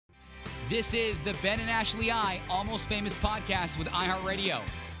This is the Ben and Ashley I Almost Famous podcast with iHeartRadio.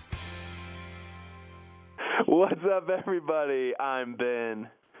 What's up, everybody? I'm Ben.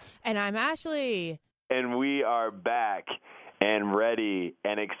 And I'm Ashley. And we are back and ready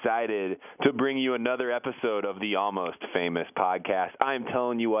and excited to bring you another episode of the Almost Famous podcast. I'm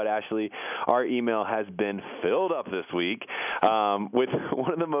telling you what, Ashley, our email has been filled up this week with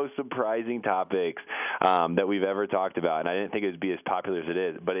one of the most surprising topics that we've ever talked about. And I didn't think it would be as popular as it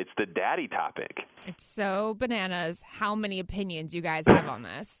is, but it's the daddy topic. It's so bananas how many opinions you guys have on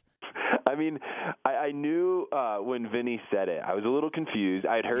this. I mean, I knew when Vinny said it. I was a little confused.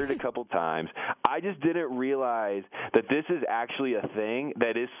 I'd heard it a couple times. I just didn't realize that this is actually a thing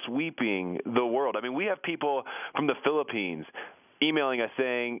that is sweeping the world. I mean, we have people from the Philippines emailing us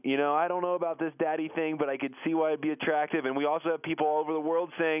saying, you know, I don't know about this daddy thing, but I could see why it'd be attractive. And we also have people all over the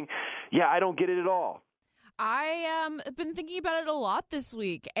world saying, yeah, I don't get it at all. I have been thinking about it a lot this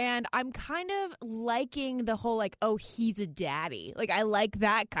week, and I'm kind of liking the whole, like, oh, he's a daddy. Like, I like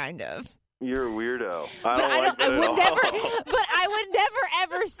that kind of. You're a weirdo. I would never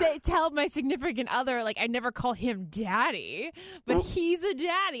ever tell my significant other, like, I never call him daddy, but he's a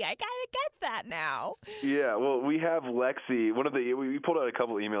daddy. I kind of get that now. Yeah, well, we have Lexi. We pulled out a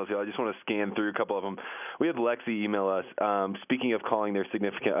couple of emails here. I just want to scan through a couple of them. We had Lexi email us. Speaking of calling their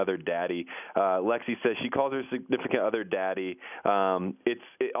significant other daddy, Lexi says she calls her significant other daddy.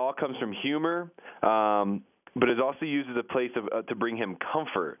 It all comes from humor. But is also used as a place to bring him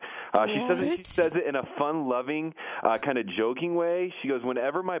comfort. She says it in a fun, loving, kind of joking way. She goes,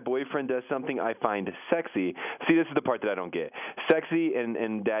 whenever my boyfriend does something I find sexy, see, this is the part that I don't get. Sexy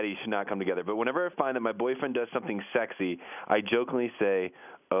and daddy should not come together. But whenever I find that my boyfriend does something sexy, I jokingly say,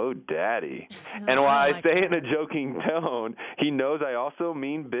 oh, daddy. And while I say it in a joking tone, he knows I also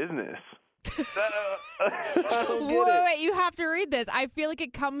mean business. Wait, you have to read this. I feel like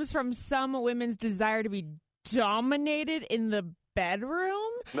it comes from some women's desire to be dominated in the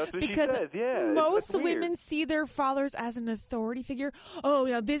bedroom. That's what because she says, yeah. Most women see their fathers as an authority figure. Oh,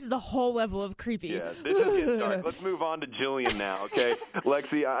 yeah, this is a whole level of creepy. Yeah, this is getting dark. Let's move on to Jillian now, okay?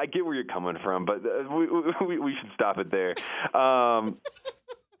 Lexi, I get where you're coming from, but we should stop it there.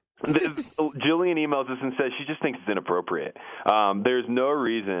 Jillian emails us and says she just thinks it's inappropriate. There's no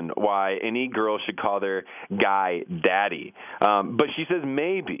reason why any girl should call their guy daddy. But she says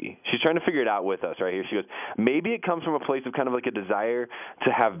maybe. She's trying to figure it out with us right here. She goes, maybe it comes from a place of kind of like a desire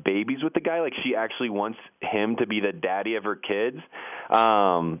to have babies with the guy. Like she actually wants him to be the daddy of her kids.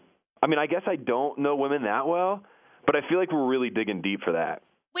 I mean, I guess I don't know women that well, but I feel like we're really digging deep for that.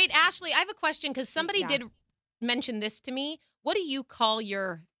 Wait, Ashley, I have a question because somebody did mention this to me. What do you call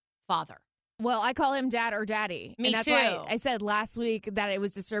your father? Well, I call him dad or daddy. Me and that's too. Why I said last week that it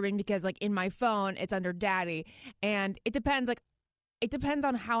was disturbing because, like, in my phone, it's under daddy. And it depends, like, it depends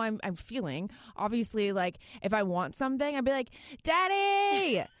on how I'm feeling. Obviously, like, if I want something, I'd be like,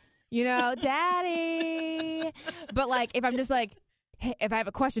 daddy, you know, daddy. But, like, if I'm just like, hey, if I have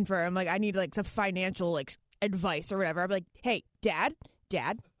a question for him, like, I need, like, some financial, like, advice or whatever, I'd be like, hey, dad,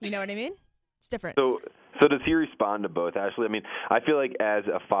 you know what I mean? It's different. So does he respond to both, Ashley? I mean, I feel like as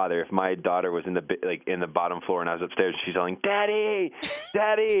a father, if my daughter was in the bottom floor and I was upstairs, she's yelling, "Daddy,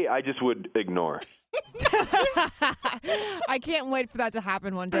 Daddy," I just would ignore. I can't wait for that to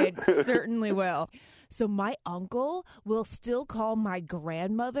happen one day. It certainly will. So my uncle will still call my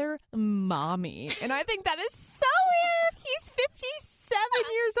grandmother mommy. And I think that is so weird. He's 57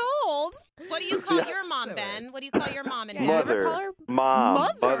 years old. What do you call your mom, Ben? What do you call your mom and dad? Mother. Never call her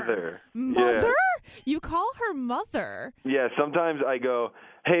Mom. Mother. Yeah. You call her mother? Yeah, sometimes I go,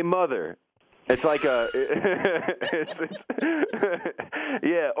 "Hey, mother." It's like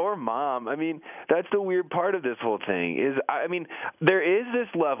yeah, or mom. I mean, that's the weird part of this whole thing is, I mean, there is this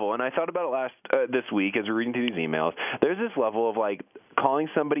level, and I thought about it this week as we're reading through these emails. There's this level of, like, calling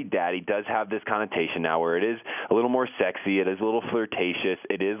somebody daddy does have this connotation now where it is a little more sexy, it is a little flirtatious,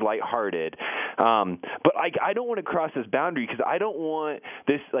 it is lighthearted. But I don't want to cross this boundary because I don't want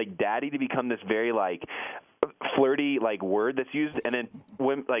this, like, daddy to become this very, like, flirty, like, word that's used, and then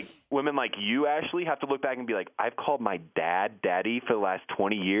women like you, Ashley, have to look back and be like, I've called my dad daddy for the last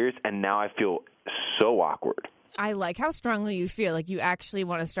 20 years, and now I feel so awkward. I like how strongly you feel like you actually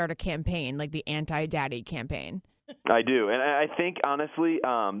want to start a campaign, like the anti-daddy campaign. I do, and I think, honestly,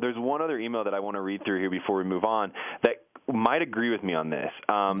 there's one other email that I want to read through here before we move on that might agree with me on this.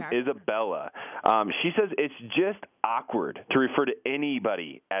 Isabella. She says it's just awkward to refer to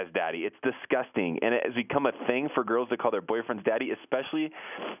anybody as daddy. It's disgusting, and it has become a thing for girls to call their boyfriends daddy, especially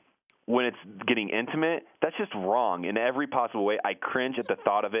when it's getting intimate, that's just wrong in every possible way. I cringe at the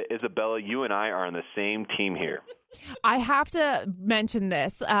thought of it. Isabella, you and I are on the same team here. I have to mention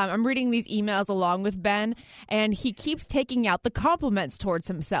this. I'm reading these emails along with Ben, and he keeps taking out the compliments towards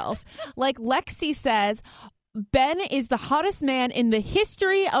himself. Like Lexi says, Ben is the hottest man in the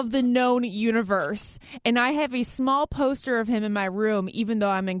history of the known universe. And I have a small poster of him in my room, even though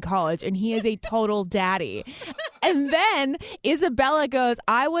I'm in college, and he is a total daddy. And then Isabella goes,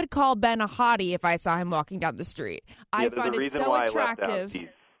 I would call Ben a hottie if I saw him walking down the street. I find it so attractive.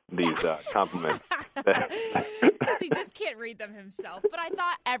 These compliments. Because he just can't read them himself. But I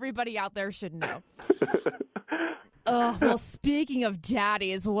thought everybody out there should know. Oh, well, speaking of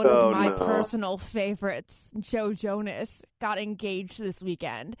daddies, one of my personal favorites, Joe Jonas, got engaged this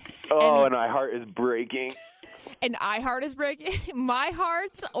weekend. Oh, and my heart is breaking. And iHeart is breaking? My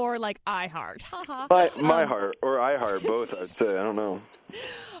heart or like iHeart? my heart or iHeart, both, I'd say. I don't know.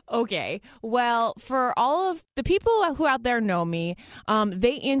 Okay. Well, for all of the people who out there know me,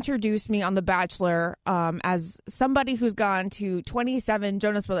 they introduced me on The Bachelor as somebody who's gone to 27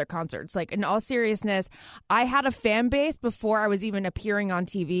 Jonas Brothers concerts. Like, in all seriousness, I had a fan base before I was even appearing on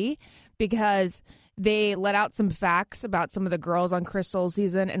TV because they let out some facts about some of the girls on Crystal's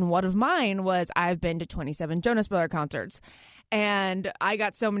season. And one of mine was I've been to 27 Jonas Brothers concerts. And I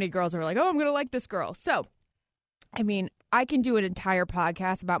got so many girls that were like, oh, I'm going to like this girl. So, I mean, I can do an entire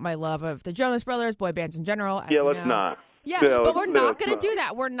podcast about my love of the Jonas Brothers, boy bands in general. Yeah, let's not. Yeah, but we're not going to do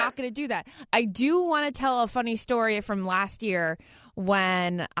that. We're not going to do that. I do want to tell a funny story from last year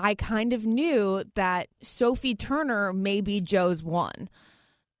when I kind of knew that Sophie Turner may be Joe's one,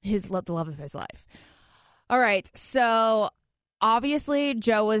 the love of his life. All right, so obviously,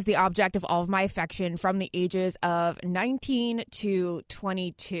 Joe was the object of all of my affection from the ages of 19 to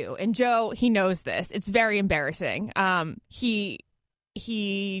 22. And Joe, he knows this. It's very embarrassing.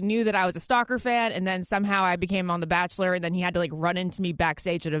 He knew that I was a stalker fan, and then somehow I became on The Bachelor, and then he had to like run into me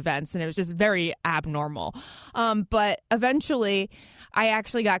backstage at events, and it was just very abnormal. But eventually, I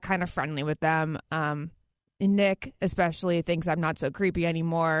actually got kind of friendly with them. And Nick especially thinks I'm not so creepy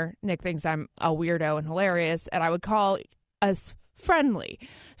anymore. Nick thinks I'm a weirdo and hilarious, and I would call us friendly.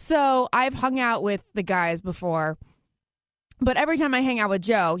 So I've hung out with the guys before, but every time I hang out with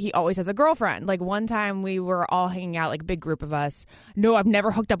Joe, he always has a girlfriend. Like one time we were all hanging out, like a big group of us. No, I've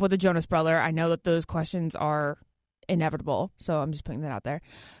never hooked up with a Jonas brother. I know that those questions are inevitable, so I'm just putting that out there.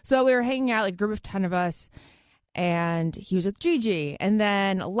 So we were hanging out, like a group of 10 of us, and he was with Gigi. And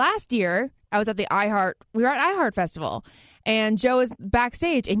then last year, I was at we were at iHeart Festival, and Joe was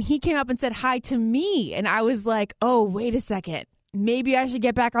backstage, and he came up and said hi to me. And I was like, oh, wait a second. Maybe I should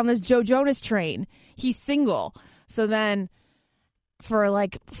get back on this Joe Jonas train. He's single. So then for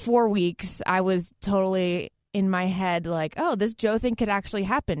like 4 weeks, I was totally in my head like, oh, this Joe thing could actually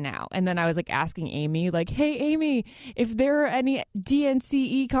happen now. And then I was like asking Amy, like, hey, Amy, if there are any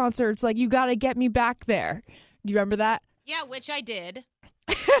DNCE concerts, like you got to get me back there. Do you remember that? Yeah, which I did.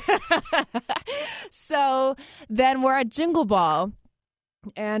 So then we're at Jingle Ball,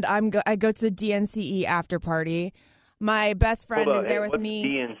 and I go to the DNCE after party. My best friend is there with me.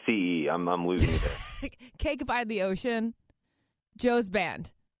 DNCE? I'm losing it there. Cake by the Ocean, Joe's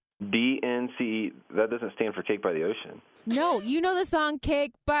band. DNCE, that doesn't stand for Cake by the Ocean. No, you know the song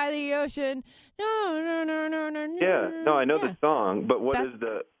Cake by the Ocean. No. Yeah, no, I know the song, but what is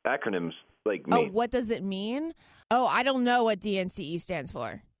the acronyms like mean? Oh, what does it mean? Oh, I don't know what DNCE stands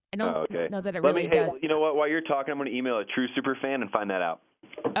for. I don't know that it really does. You know what? While you're talking, I'm going to email a true super fan and find that out.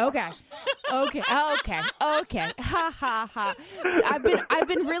 Okay. Ha ha ha. So I've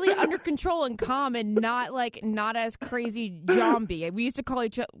been really under control and calm and not as crazy zombie. We used to call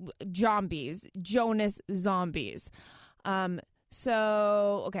each other zombies, Jonas zombies.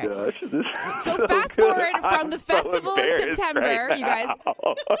 So, okay. Gosh, so fast forward from the festival in September, right, you guys.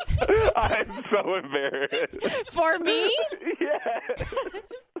 I'm so embarrassed. For me? Yeah.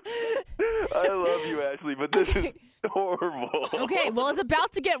 I love you, Ashley, but this is horrible. Okay, well, it's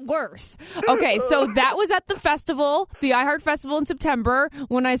about to get worse. Okay, so that was at the festival, the iHeart Festival in September,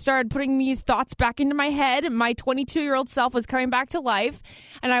 when I started putting these thoughts back into my head. My 22-year-old self was coming back to life,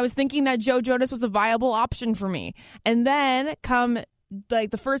 and I was thinking that Joe Jonas was a viable option for me. And then come like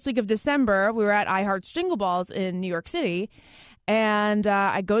the first week of December, we were at iHeart's Jingle Balls in New York City, and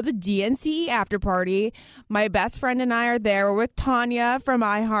I go to the DNCE after party. My best friend and I are there. We're with Tanya from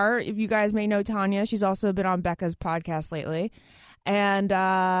iHeart. If you guys may know Tanya, she's also been on Becca's podcast lately. And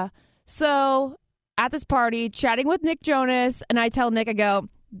so at this party, chatting with Nick Jonas, and I tell Nick, I go,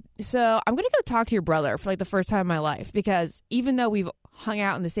 so I'm going to go talk to your brother for like the first time in my life, because even though we've hung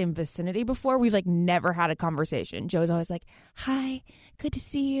out in the same vicinity before. We've like never had a conversation. Joe's always like, "Hi, good to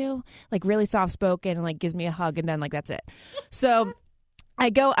see you." Like really soft spoken and like gives me a hug and then like that's it. So I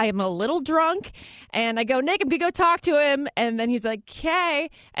am a little drunk, and I go, "Nick, I'm going to go talk to him." And then he's like,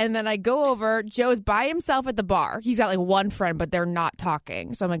 "Okay." And then I go over. Joe's by himself at the bar. He's got like one friend, but they're not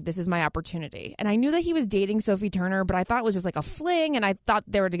talking. So I'm like, this is my opportunity. And I knew that he was dating Sophie Turner, but I thought it was just like a fling. And I thought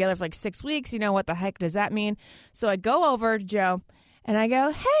they were together for like 6 weeks. You know, what the heck does that mean? So I go over to Joe. And I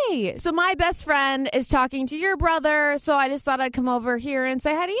go, "Hey, so my best friend is talking to your brother. So I just thought I'd come over here and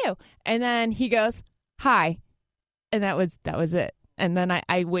say hi to you." And then he goes, "Hi." And that was it. And then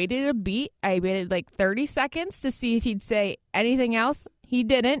I waited a beat. I waited like 30 seconds to see if he'd say anything else. He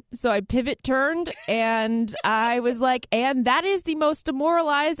didn't. So I pivot turned and I was like, and that is the most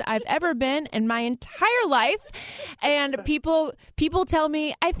demoralized I've ever been in my entire life. And people tell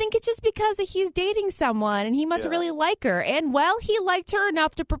me, I think it's just because he's dating someone and he must really like her. And well, he liked her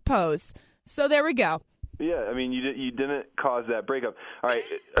enough to propose. So there we go. Yeah, I mean, you didn't cause that breakup. All right,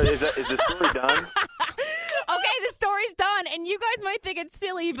 is the story done? Okay, the story's done, and you guys might think it's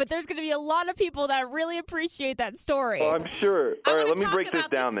silly, but there's going to be a lot of people that really appreciate that story. Oh, I'm sure. All right, let me break this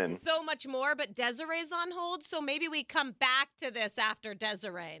down then. So much more, but Desiree's on hold, so maybe we come back to this after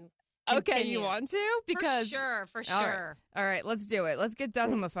Desiree. Okay, you want to? Because For sure. All right, let's do it. Let's get Des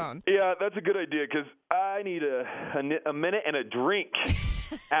on the phone. Yeah, that's a good idea because I need a minute and a drink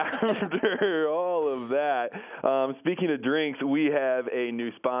after all of that. Speaking of drinks, we have a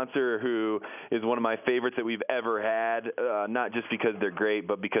new sponsor who is one of my favorites that we've ever had, not just because they're great,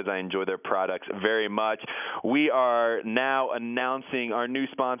 but because I enjoy their products very much. We are now announcing our new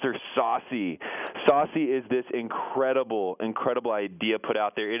sponsor, Saucy. Saucy is this incredible idea put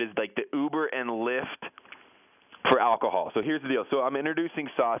out there. It is like the Uber and Lyft for alcohol. So here's the deal. So I'm introducing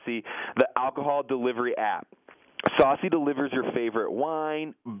Saucy, the alcohol delivery app. Saucy delivers your favorite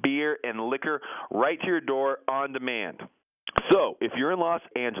wine, beer, and liquor right to your door on demand. So if you're in Los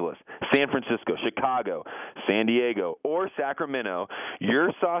Angeles, San Francisco, Chicago, San Diego, or Sacramento,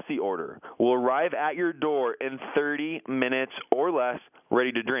 your Saucy order will arrive at your door in 30 minutes or less,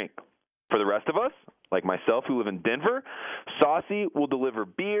 ready to drink. For the rest of us, like myself who live in Denver, Saucy will deliver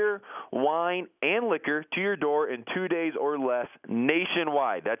beer, wine, and liquor to your door in 2 days or less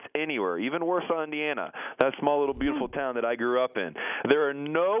nationwide. That's anywhere, even Warsaw, Indiana, that small little beautiful town that I grew up in. There are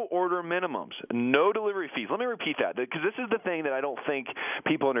no order minimums, no delivery fees. Let me repeat that because this is the thing that I don't think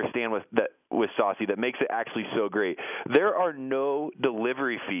people understand with Saucy that makes it actually so great. There are no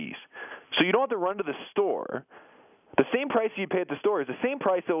delivery fees. So you don't have to run to the store. The same price you pay at the store is the same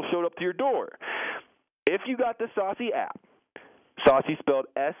price that will show up to your door. If you got the Saucy app, Saucy spelled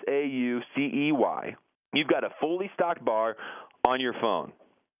S-A-U-C-E-Y, you've got a fully stocked bar on your phone.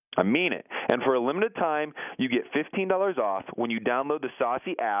 I mean it. And for a limited time, you get $15 off when you download the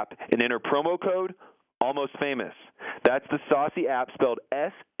Saucy app and enter promo code Almost Famous. That's the Saucy app spelled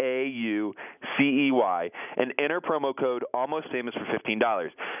S-A-U-C-E-Y and enter promo code Almost Famous for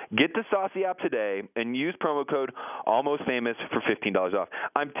 $15. Get the Saucy app today and use promo code Almost Famous for $15 off.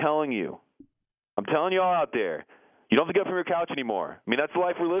 I'm telling you all out there, you don't have to get up from your couch anymore. I mean, that's the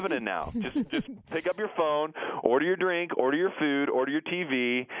life we're living in now. Just pick up your phone, order your drink, order your food, order your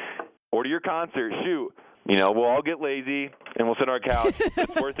TV, order your concert. Shoot. You know, we'll all get lazy and we'll sit on our couch.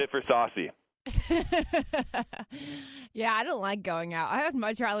 It's worth it for Saucy. Yeah, I don't like going out. I would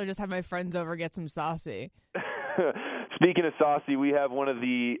much rather just have my friends over, get some Saucy. Speaking of Saucy, we have one of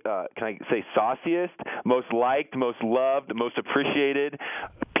the, can I say sauciest, most liked, most loved, most appreciated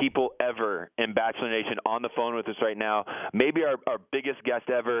people ever in Bachelor Nation on the phone with us right now. Maybe our biggest guest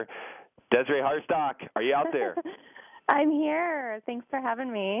ever, Desiree Harstock. Are you out there? I'm here. Thanks for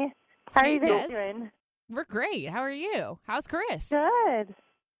having me. How are you guys doing? We're great. How are you? How's Chris? Good.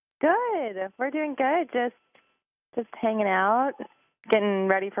 We're doing good. Just hanging out, getting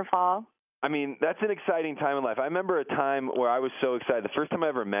ready for fall. I mean, that's an exciting time in life. I remember a time where I was so excited. The first time I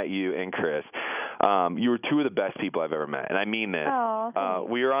ever met you and Chris, you were two of the best people I've ever met, and I mean this. Oh,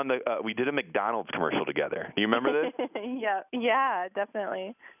 we were on we did a McDonald's commercial together. Do you remember this? Yeah,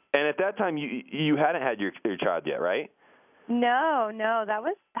 definitely. And at that time, you hadn't had your child yet, right? No, that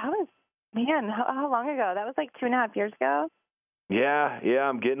was man. How long ago? That was like 2.5 years ago. Yeah,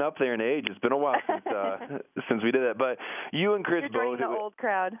 I'm getting up there in age. It's been a while since we did that. But you and Chris You're both. the old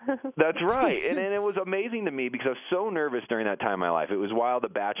crowd. That's right, and it was amazing to me because I was so nervous during that time in my life. It was while The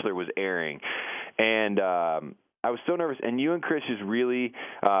Bachelor was airing, and I was so nervous, and you and Chris just really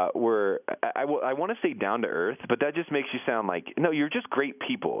were, I want to say down to earth, but that just makes you sound like, no, you're just great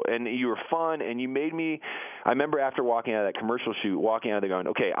people, and you were fun, and you made me, I remember after walking out of that commercial shoot, walking out of there going,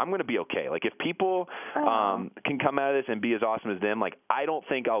 okay, I'm going to be okay. Like, if people can come out of this and be as awesome as them, like, I don't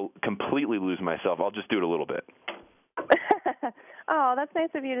think I'll completely lose myself. I'll just do it a little bit. Oh, that's nice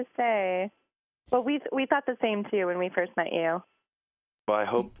of you to say. Well, we thought the same, too, when we first met you. Well, I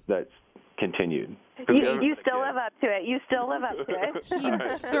hope that's continued. You still live up to it. You still live up to it. He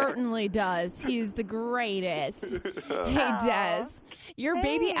certainly does. He's the greatest. Hey, Des, your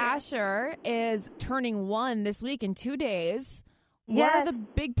baby Asher is turning 1 this week in 2 days. What are the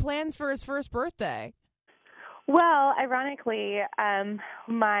big plans for his first birthday? Well, ironically,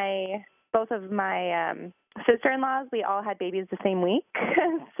 both of my sister-in-laws, we all had babies the same week.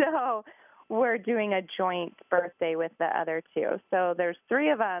 So we're doing a joint birthday with the other 2. So there's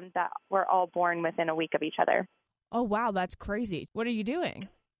 3 of them that were all born within a week of each other. Oh, wow, that's crazy. What are you doing?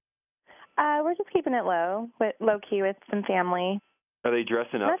 We're just keeping it low key with some family. Are they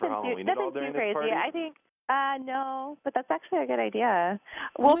dressing up for Halloween at all during this party? I think no, but that's actually a good idea.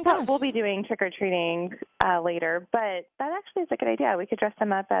 We'll be doing trick-or-treating later, but that actually is a good idea. We could dress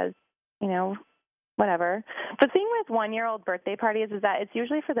them up as, whatever. The thing with 1-year-old birthday parties is that it's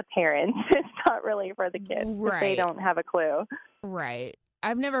usually for the parents. It's not really for the kids. Right. They don't have a clue. Right.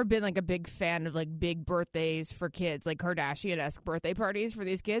 I've never been like a big fan of like big birthdays for kids, like Kardashian-esque birthday parties for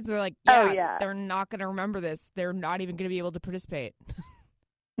these kids. They're like, they're not going to remember this. They're not even going to be able to participate.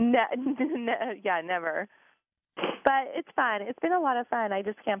 Yeah, never. But it's fun. It's been a lot of fun. I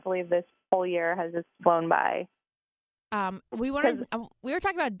just can't believe this whole year has just flown by. We were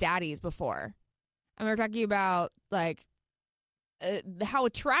talking about daddies before. And we were talking about like how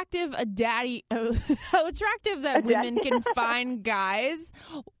attractive that women can find guys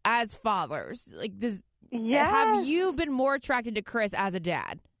as fathers. Like, have you been more attracted to Chris as a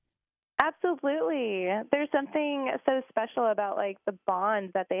dad? Absolutely. There's something so special about like the bond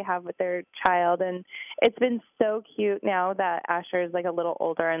that they have with their child, and it's been so cute now that Asher is like a little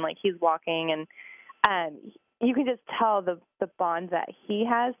older and like he's walking, and you can just tell the bond that he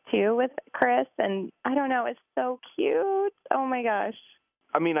has too with Chris, and I don't know, it's so cute. Oh my gosh.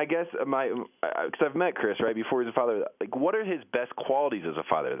 I mean, I guess because I've met Chris right before he's a father. Like, what are his best qualities as a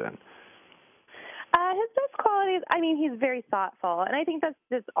father then? His best qualities, I mean, he's very thoughtful, and I think that's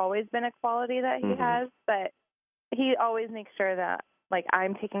just always been a quality that he has, but he always makes sure that, like,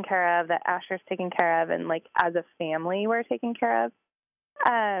 I'm taken care of, that Asher's taken care of, and, like, as a family we're taken care of.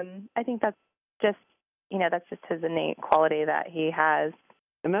 I think that's just his innate quality that he has.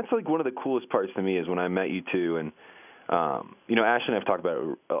 And that's, like, one of the coolest parts to me is when I met you two, and, Ashley and I have talked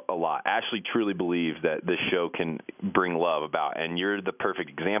about it a lot. Ashley truly believes that this show can bring love about, and you're the perfect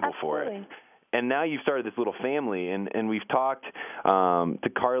example for it. And now you've started this little family, and we've talked to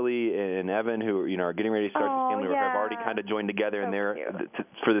Carly and Evan, who are getting ready to start this family, or have already kind of joined together in there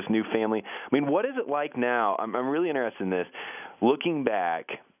for this new family. I mean, what is it like now? I'm really interested in this. Looking back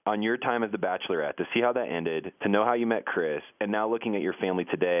on your time as the Bachelorette, to see how that ended, to know how you met Chris, and now looking at your family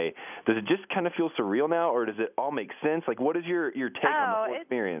today, does it just kind of feel surreal now, or does it all make sense? Like, what is your take on the whole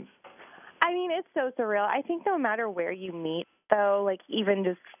experience? I mean, it's so surreal. I think no matter where you meet, though, like even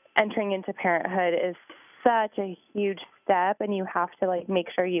just entering into parenthood is such a huge step, and you have to like make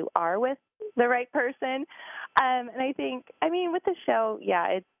sure you are with the right person. And I think, with the show,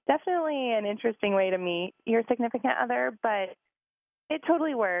 it's definitely an interesting way to meet your significant other, but it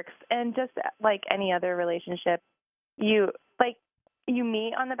totally works. And just like any other relationship, you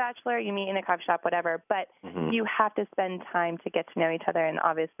meet on The Bachelor, you meet in a coffee shop, whatever, but you have to spend time to get to know each other and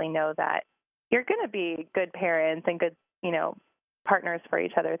obviously know that you're going to be good parents and good, partners for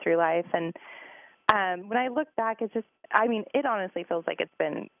each other through life. And when I look back, it's just, it honestly feels like it's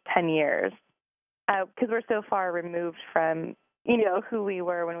been 10 years because we're so far removed from, who we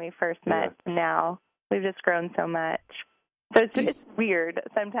were when we first met. Now we've just grown so much. So it's weird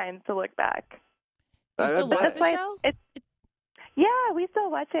sometimes to look back. Do you still watch the show? Yeah, we still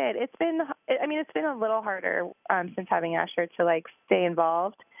watch it. It's been a little harder since having Asher to like stay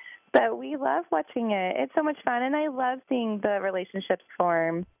involved. But we love watching it. It's so much fun, and I love seeing the relationships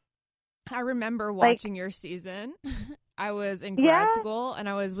form. I remember watching your season. I was in grad school, and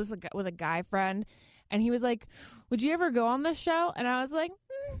I was with a guy friend, and he was like, "Would you ever go on this show?" And I was like,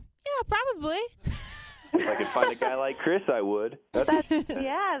 "Yeah, probably." If I could find a guy like Chris, I would.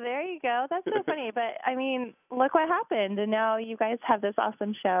 There you go. That's so funny. But, look what happened, and now you guys have this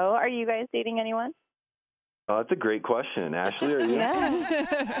awesome show. Are you guys dating anyone? Oh, that's a great question. Ashley, are you?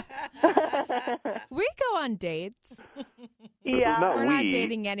 Yeah. We go on dates. Yeah. Not We're we. not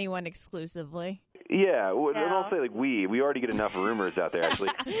dating anyone exclusively. Yeah, No. don't say like we. We already get enough rumors out there. Ashley,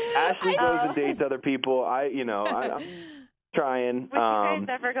 Ashley goes and dates other people. I'm trying. Would you guys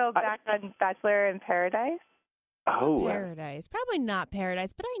ever go back on Bachelor in Paradise? Oh, Paradise. Probably not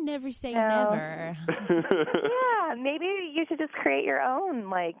paradise, but I never say No. never. Yeah, maybe you should just create your own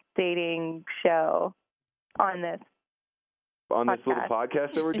like dating show on this. on this little podcast.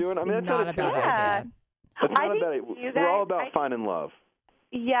 podcast that we're doing. I mean, that's not a bad idea. That's I not a think bad idea. you We're all guys- about finding love.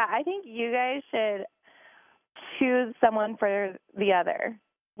 Yeah, I think you guys should choose someone for the other,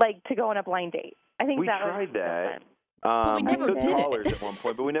 like to go on a blind date. I think We that tried was that. fun. But we never took did it. callers at one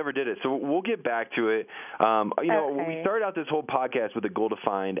point, but we never did it. So we'll get back to it. We Okay. started out this whole podcast with the goal to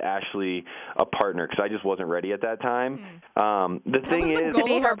find Ashley a partner because I just wasn't ready at that time. The thing was the is,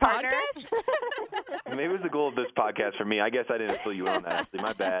 goal of our partner? podcast? maybe it was the goal of this podcast for me. I guess I didn't fill you in on that, Ashley.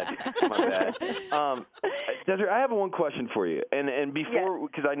 My bad. Desiree, I have one question for you. And before,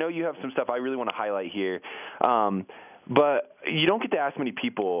 because I know you have some stuff I really want to highlight here, but you don't get to ask many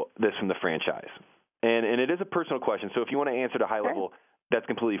people this from the franchise. And it is a personal question, so if you want to answer at a high level, that's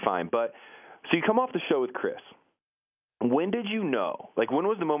completely fine. But so you come off the show with Chris. When did you know? Like, when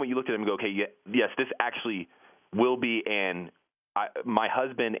was the moment you looked at him and go, okay, yes, this actually will be my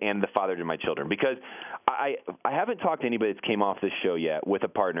husband and the father to my children? Because I haven't talked to anybody that's came off this show yet with a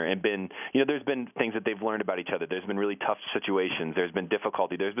partner and been, there's been things that they've learned about each other. There's been really tough situations. There's been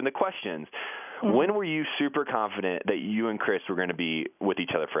difficulty. There's been the questions. Mm-hmm. When were you super confident that you and Chris were going to be with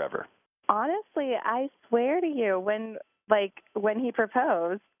each other forever? Honestly, I swear to you, when he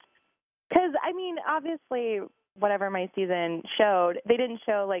proposed, because I mean, obviously, whatever my season showed, they didn't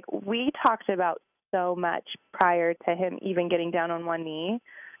show we talked about so much prior to him even getting down on one knee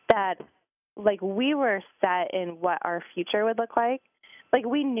that we were set in what our future would look like. Like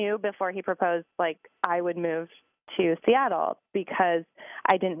we knew before he proposed, I would move to Seattle because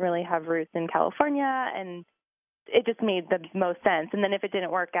I didn't really have roots in California and it just made the most sense. And then if it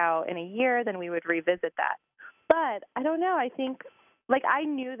didn't work out in a year, then we would revisit that. But I don't know. I think, I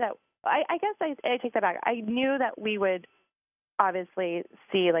knew that, I guess I take that back. I knew that we would obviously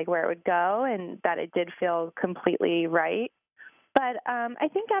see, where it would go and that it did feel completely right. But I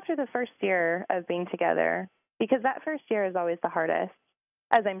think after the first year of being together, because that first year is always the hardest,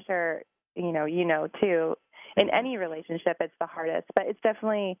 as I'm sure, you know, too, in any relationship, it's the hardest. But it's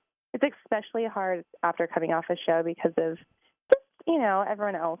especially hard after coming off a show because of just,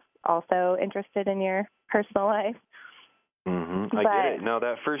 everyone else also interested in your personal life. Mm-hmm. I get it. No,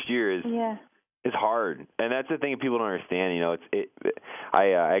 that first year is hard, and that's the thing people don't understand.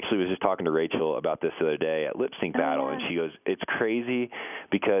 I actually was just talking to Rachel about this the other day at Lip Sync Battle, and she goes, "It's crazy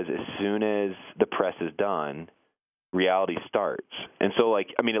because as soon as the press is done, reality starts." And so, it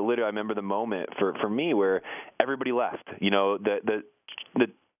literally, I remember the moment for me where everybody left. The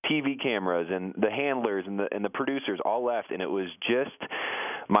TV cameras and the handlers and the producers all left, and it was just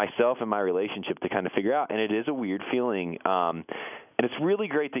myself and my relationship to kind of figure out. And it is a weird feeling. And it's really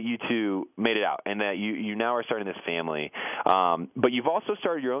great that you two made it out and that you now are starting this family. But you've also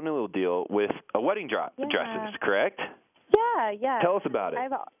started your own little deal with a wedding dresses, correct? Yeah. Tell us about it.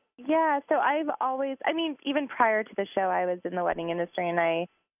 So I've always, even prior to the show, I was in the wedding industry and I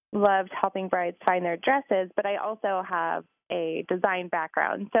loved helping brides find their dresses, but I also have a design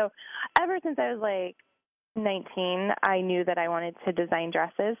background. So ever since I was 19, I knew that I wanted to design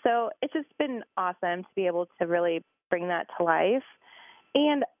dresses. So it's just been awesome to be able to really bring that to life.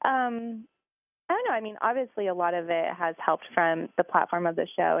 And I don't know, obviously a lot of it has helped from the platform of the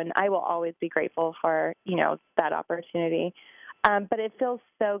show, and I will always be grateful for, that opportunity. But it feels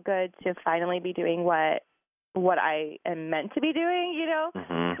so good to finally be doing what I am meant to be doing,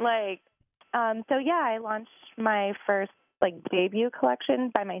 Mm-hmm. I launched my first debut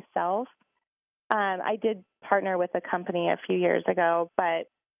collection by myself. I did partner with a company a few years ago, but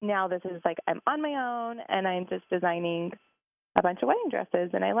now this is I'm on my own and I'm just designing a bunch of wedding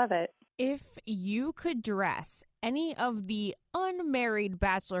dresses and I love it. If you could dress any of the unmarried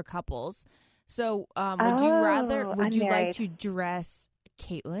bachelor couples, so would you like to dress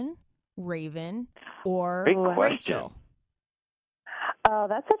Caitlin, Raven, or Rachel? Oh,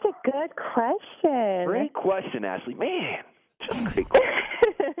 that's such a good question. Great question, Ashley. Man, just a great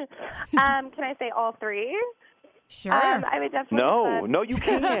question. Can I say all three? Sure. I would definitely. No, you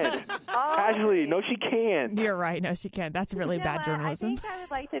can't. Ashley, no, she can't. You're right. No, she can't. That's really bad journalism. I think I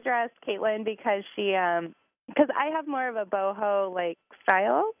would like to dress Caitlin because because I have more of a boho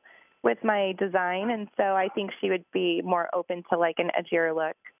style, with my design, and so I think she would be more open to like an edgier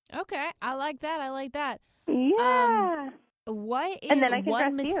look. Okay, I like that. Yeah. What is And then I can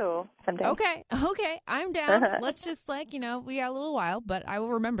one dress you someday. Okay, I'm down. Let's just we got a little while, but I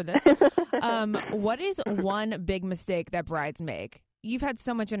will remember this. What is one big mistake that brides make? You've had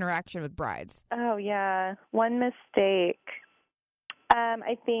so much interaction with brides. Oh, yeah. One mistake.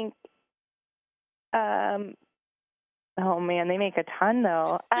 I think, oh, man, they make a ton,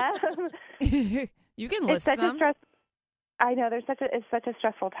 though. You can list it's such some. A stress. I know it's such a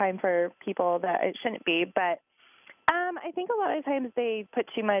stressful time for people that it shouldn't be, but I think a lot of times they put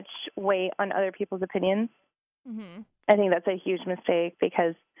too much weight on other people's opinions. Mm-hmm. I think that's a huge mistake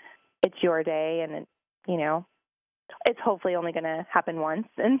because it's your day and, it's hopefully only going to happen once.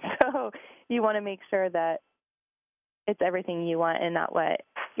 And so you want to make sure that it's everything you want and not what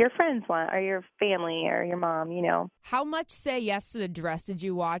your friends want or your family or your mom, How much Say Yes to the Dress did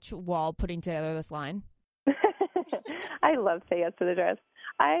you watch while putting together this line? I love Say Yes to the Dress.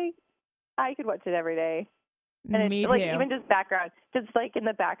 I could watch it every day. And Me it's too. even just background, just like in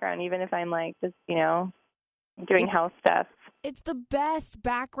the background, even if I'm just, doing house stuff. It's the best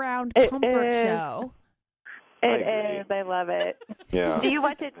background It comfort is. show. It is. I love it. Yeah. Do you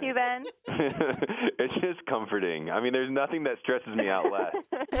watch it too, Ben? It's just comforting. I mean, there's nothing that stresses me out less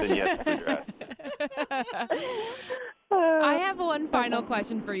than Yes to the Dress. I have one final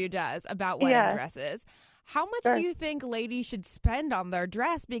question for you, Des, about wedding dresses. How much Sure. do you think ladies should spend on their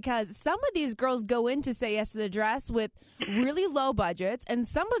dress? Because some of these girls go in to Say Yes to the Dress with really low budgets, and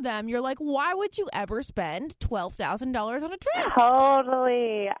some of them you're like, why would you ever spend $12,000 on a dress?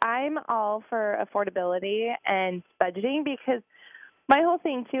 Totally. I'm all for affordability and budgeting because my whole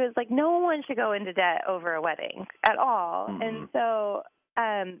thing, too, is no one should go into debt over a wedding at all. Mm-hmm. And so,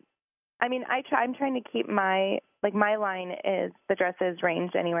 I'm trying to keep my line is the dresses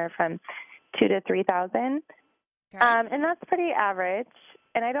range anywhere from $2,000 to $3,000, and that's pretty average.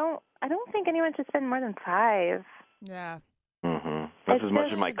 And I don't think anyone should spend more than $5,000. Yeah. Mm-hmm. That's as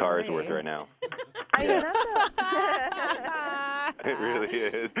much as my car is worth right now. I know. It really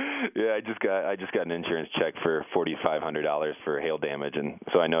is. Yeah, I just got an insurance check for $4,500 for hail damage, and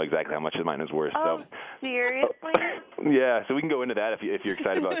so I know exactly how much mine is worth. Oh, so seriously? Yeah, so we can go into that if you're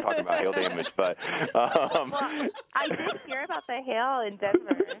excited about talking about hail damage. But well, I did hear about the hail in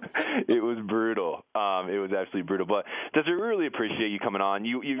Denver. It was brutal. It was absolutely brutal. But Des, I really appreciate you coming on.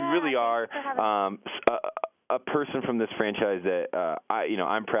 You really are a person from this franchise that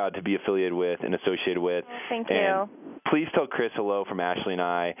I'm proud to be affiliated with and associated with. Oh, thank you. Please tell Chris hello from Ashley and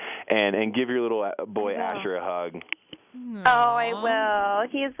I, and give your little boy Asher a hug. Aww. Oh, I will.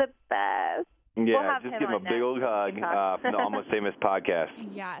 He's the best. Yeah, just give him a big old hug from the Almost Famous podcast.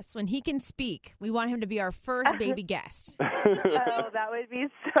 Yes, when he can speak. We want him to be our first baby guest. Oh, that would be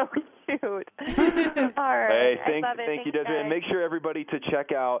so cute. All right. Hey, thank you, Desiree. And make sure everybody to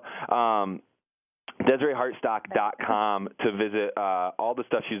check out DesireeHartstock.com to visit all the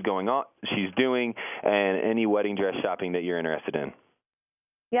stuff she's doing, and any wedding dress shopping that you're interested in.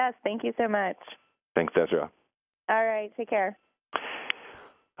 Yes, thank you so much. Thanks, Desiree. All right, take care.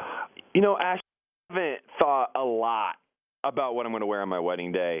 Ash, I haven't thought a lot about what I'm going to wear on my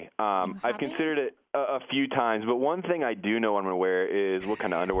wedding day. I've considered it a few times, but one thing I do know I'm going to wear is what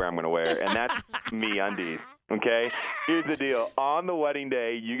kind of underwear I'm going to wear, and that's MeUndies. Okay? Here's the deal. On the wedding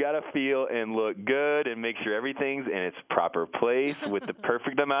day, you got to feel and look good and make sure everything's in its proper place with the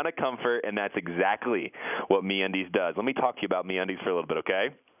perfect amount of comfort, and that's exactly what MeUndies does. Let me talk to you about MeUndies for a little bit, okay?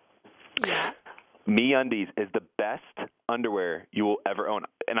 Yeah. MeUndies is the best underwear you will ever own.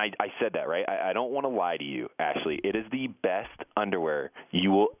 And I said that, right? I don't want to lie to you, Ashley. It is the best underwear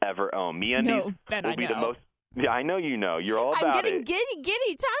you will ever own. MeUndies will be the most... Yeah, I know you know. You're all about it. I'm getting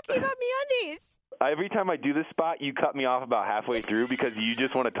giddy talking about MeUndies. Every time I do this spot, you cut me off about halfway through because you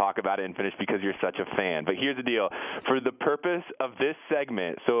just want to talk about it and finish because you're such a fan. But here's the deal. For the purpose of this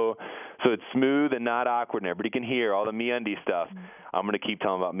segment, so it's smooth and not awkward and everybody can hear all the MeUndies stuff, I'm going to keep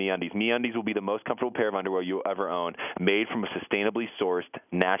telling about MeUndies. MeUndies will be the most comfortable pair of underwear you'll ever own, made from a sustainably sourced,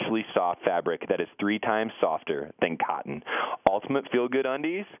 naturally soft fabric that is 3 times softer than cotton. Ultimate feel-good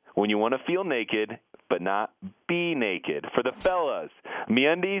undies when you want to feel naked but not be naked. For the fellas,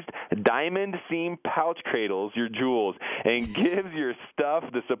 MeUndies diamond seam pouch cradles your jewels and gives your stuff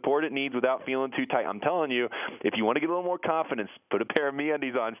the support it needs without feeling too tight. I'm telling you, if you want to get a little more confidence, put a pair of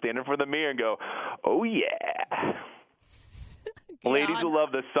MeUndies on, stand in front of the mirror and go, oh yeah. Ladies will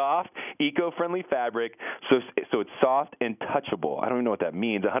love the soft, eco-friendly fabric, so it's soft and touchable. I don't even know what that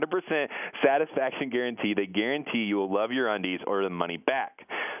means. 100% satisfaction guarantee. They guarantee you will love your undies or the money back.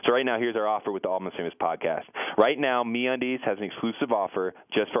 So right now, here's our offer with the Almost Famous podcast. Right now, MeUndies has an exclusive offer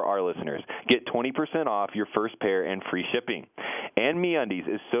just for our listeners. Get 20% off your first pair and free shipping. And MeUndies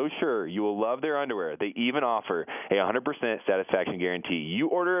is so sure you will love their underwear, they even offer a 100% satisfaction guarantee. You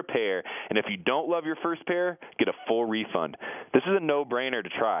order a pair, and if you don't love your first pair, get a full refund. This is a no-brainer to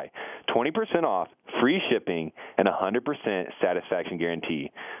try. 20% off, free shipping, and 100% satisfaction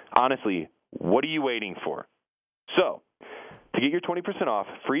guarantee. Honestly, what are you waiting for? So, to get your 20% off,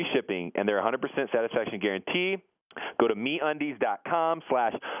 free shipping, and their 100% satisfaction guarantee, go to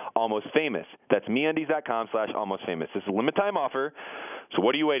MeUndies.com/almostfamous. That's MeUndies.com/almostfamous. This is a limited time offer, so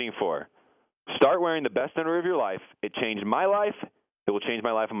what are you waiting for? Start wearing the best underwear of your life. It changed my life. It will change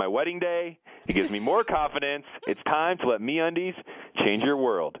my life on my wedding day. It gives me more confidence. It's time to let MeUndies change your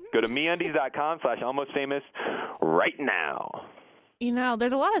world. Go to MeUndies.com/almostfamous right now. You know,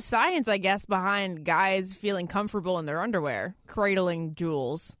 there's a lot of science, I guess, behind guys feeling comfortable in their underwear, cradling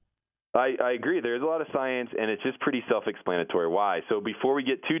jewels. I agree. There's a lot of science, and it's just pretty self-explanatory. Why? So before we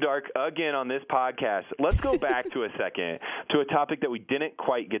get too dark again on this podcast, let's go back to a second to a topic that we didn't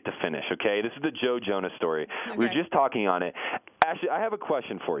quite get to finish, okay? This is the Joe Jonas story. Okay. We were just talking on it. Ashley, I have a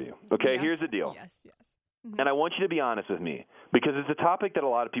question for you, okay? Yes. Here's the deal. Yes. Mm-hmm. And I want you to be honest with me because it's a topic that a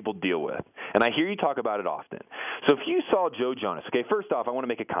lot of people deal with, and I hear you talk about it often. So if you saw Joe Jonas, okay, first off, I want to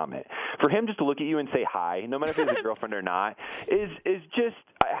make a comment. For him just to look at you and say hi, no matter if he's a girlfriend or not, is just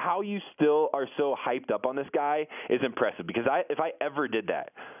how you still are so hyped up on this guy is impressive because if I ever did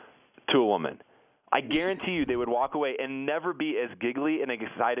that to a woman, I guarantee you they would walk away and never be as giggly and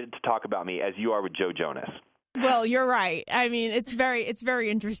excited to talk about me as you are with Joe Jonas. Well, you're right. I mean, it's very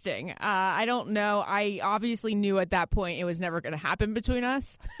interesting. I don't know. I obviously knew at that point it was never going to happen between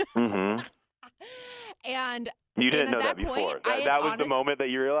us. Mm-hmm. And you didn't know that point, before. That was the moment that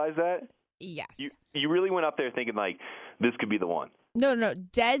you realized that? Yes. You really went up there thinking, like, this could be the one. No,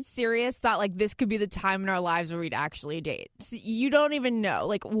 dead serious. Thought like this could be the time in our lives where we'd actually date. So you don't even know.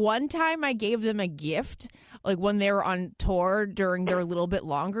 Like one time I gave them a gift, like when they were on tour during their little bit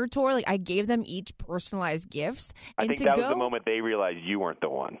longer tour, like I gave them each personalized gifts. I think that was the moment they realized you weren't the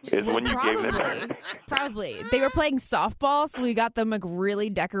one, is when you gave them. Probably. They were playing softball, so we got them like really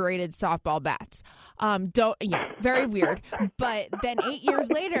decorated softball bats. Very weird. But then 8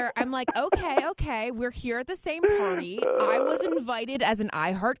 years later, I'm like, okay, we're here at the same party. I was invited as an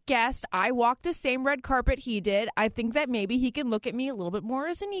iHeart guest. I walked the same red carpet he did. I think that maybe he can look at me a little bit more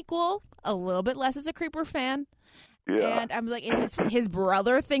as an equal, a little bit less as a creeper fan. Yeah. And I'm like, and his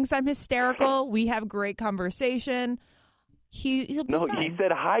brother thinks I'm hysterical. We have great conversation. He'll be fine. He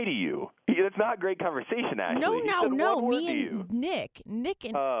said hi to you. It's not great conversation, actually. No. Me and Nick. And Nick.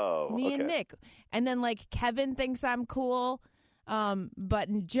 And then like Kevin thinks I'm cool.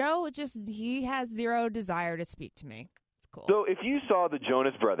 But Joe he has zero desire to speak to me. It's cool. So if you saw the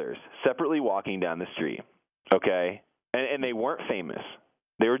Jonas Brothers separately walking down the street, okay, and they weren't famous.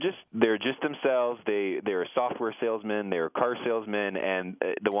 They're just themselves. They were software salesmen. They were car salesmen, and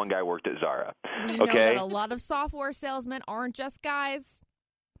the one guy worked at Zara. We know that a lot of software salesmen aren't just guys.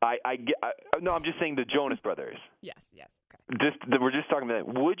 No, I'm just saying the Jonas Brothers. Yes. Okay. We're just talking about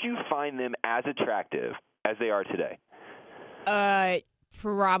that. Would you find them as attractive as they are today?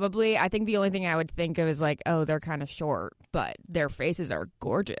 Probably. I think the only thing I would think of is like, oh, they're kind of short, but their faces are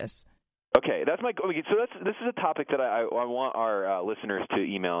gorgeous. Okay, so this is a topic that I want our listeners to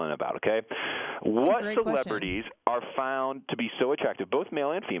email in about, okay? What celebrities are found to be so attractive, both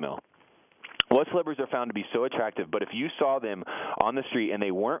male and female? What celebrities are found to be so attractive, but if you saw them on the street and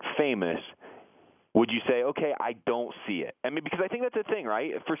they weren't famous, would you say, okay, I don't see it? I mean, because I think that's the thing,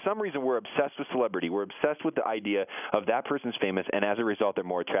 right? For some reason, we're obsessed with celebrity. We're obsessed with the idea of that person's famous, and as a result, they're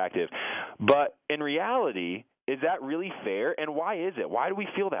more attractive. But in reality, is that really fair? And why is it? Why do we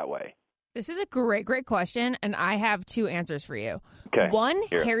feel that way? This is a great question, and I have two answers for you. Okay. One,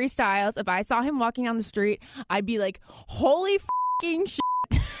 Harry Styles. If I saw him walking on the street, I'd be like, holy f***ing shit.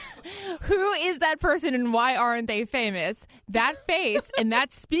 Who is that person and why aren't they famous? That face and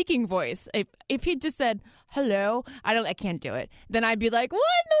that speaking voice. If he just said, hello, I can't do it. Then I'd be like, what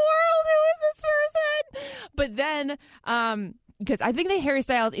in the world? Who is this person? But then, because I think that Harry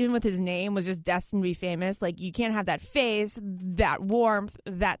Styles, even with his name, was just destined to be famous. Like, you can't have that face, that warmth,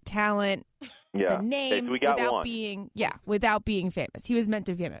 that talent, the name without being famous. He was meant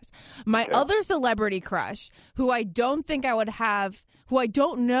to be famous. My other celebrity crush, who I don't think I would have, who I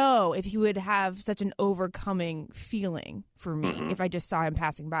don't know if he would have such an overcoming feeling for me if I just saw him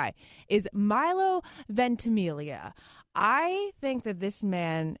passing by, is Milo Ventimiglia. I think that this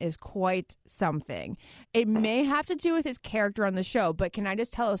man is quite something. It may have to do with his character on the show, but can I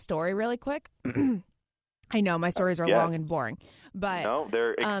just tell a story really quick? I know my stories are long and boring, but no,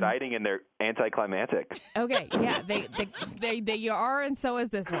 they're exciting and they're anticlimactic. Okay, yeah, they are, and so is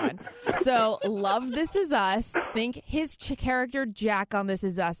this one. So, love This Is Us. Think his character Jack on This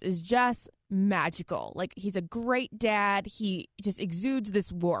Is Us is just magical. Like, he's a great dad. He just exudes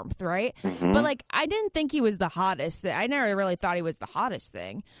this warmth, right? Mm-hmm. But like, I didn't think he was the hottest thing. I never really thought he was the hottest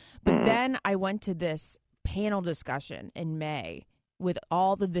thing. But then I went to this panel discussion in May with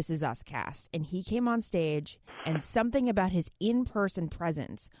all the This Is Us cast, and he came on stage, and something about his in-person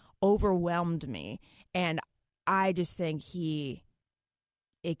presence overwhelmed me, and I just think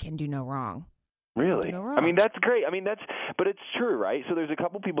it can do no wrong. Really? No wrong. I mean, that's great. I mean, but it's true, right? So there's a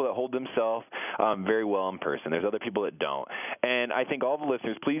couple people that hold themselves very well in person. There's other people that don't. And I think all the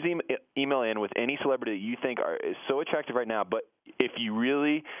listeners, please email in with any celebrity that you think is so attractive right now, but if you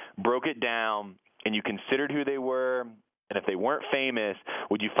really broke it down and you considered who they were, and if they weren't famous,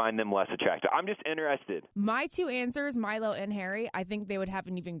 would you find them less attractive? I'm just interested. My two answers, Milo and Harry, I think they would have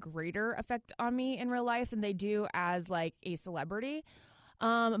an even greater effect on me in real life than they do as like a celebrity.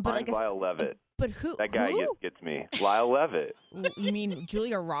 But like Lyle Levitt. But who? That guy gets me. Lyle Levitt. You mean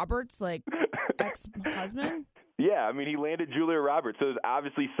Julia Roberts, like ex-husband? Yeah, I mean, he landed Julia Roberts, so there's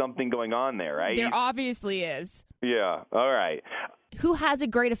obviously something going on there, right? There obviously is. Yeah, all right. Who has a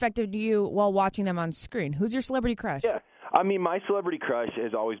great effect on you while watching them on screen? Who's your celebrity crush? Yeah. I mean, my celebrity crush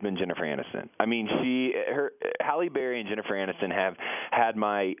has always been Jennifer Aniston. I mean, Halle Berry and Jennifer Aniston have had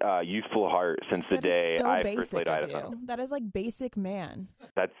my youthful heart since the day I first laid eyes on them. That is like basic man.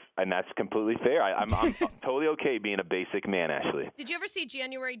 That's completely fair. I'm totally okay being a basic man, Ashley. Did you ever see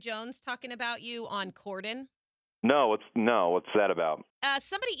January Jones talking about you on Corden? No, what's that about?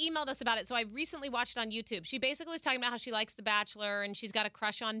 Somebody emailed us about it, so I recently watched it on YouTube. She basically was talking about how she likes The Bachelor and she's got a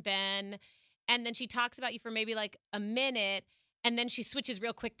crush on Ben. And then she talks about you for maybe like a minute, and then she switches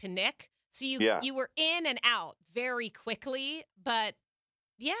real quick to Nick. So you were in and out very quickly. But,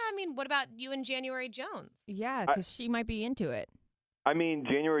 yeah, I mean, what about you and January Jones? Yeah, because she might be into it. I mean,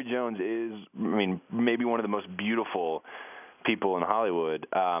 January Jones is, maybe one of the most beautiful people in Hollywood.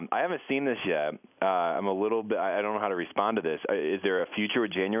 I haven't seen this yet. I'm a little bit, I don't know how to respond to this. Is there a future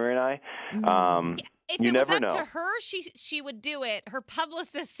with January and I? If you it was never up know. to her, she would do it. Her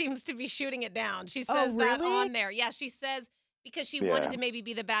publicist seems to be shooting it down. She says that on there. Yeah, she says because she wanted to maybe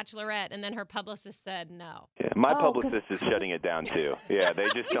be the Bachelorette, and then her publicist said no. Yeah, my publicist is shutting it down too. Yeah, they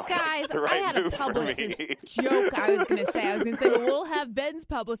just don't. Guys, the right I had a publicist joke. I was gonna say, well, we'll have Ben's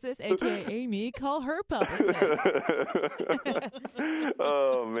publicist, aka Amy, call her publicist.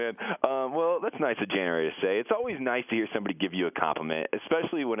 Oh man. Well, that's nice of January to say. It's always nice to hear somebody give you a compliment,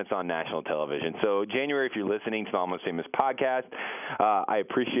 especially when it's on national television. So, January, if you're listening to the Almost Famous podcast, I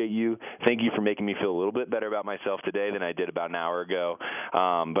appreciate you. Thank you for making me feel a little bit better about myself today than I did about an hour ago.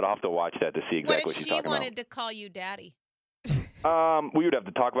 But I'll have to watch that to see exactly what she's talking about. What if she wanted to call you daddy? We would have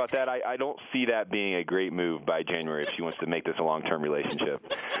to talk about that. I don't see that being a great move by January if she wants to make this a long-term relationship.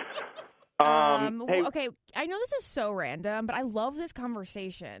 Hey, okay, I know this is so random, but I love this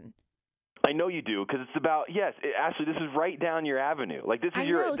conversation. I know you do, because it's about, Ashley, this is right down your avenue. Like, this is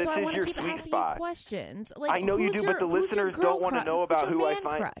your sweet spot. I want to keep asking you questions. Like, I know you do, but the listeners don't want to know about who I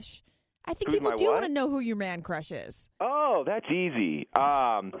find. Crush? I think people do want to know who your man crush is. Oh, that's easy.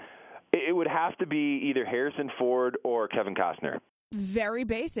 It would have to be either Harrison Ford or Kevin Costner. Very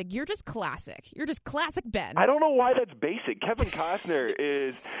basic. You're just classic. You're just classic Ben. I don't know why that's basic. Kevin Costner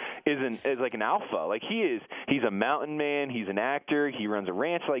is like an alpha. Like he's a mountain man. He's an actor. He runs a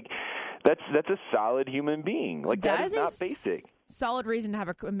ranch. Like that's a solid human being. Like that is not basic. Solid reason to have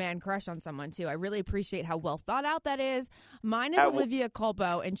a man crush on someone too. I really appreciate how well thought out that is. Mine is Olivia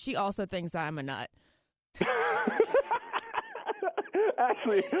Culpo, and she also thinks that I'm a nut.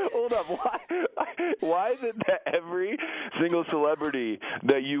 Actually, hold up. Why is it that every single celebrity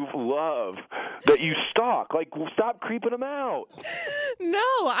that you love, that you stalk, like, stop creeping them out? No,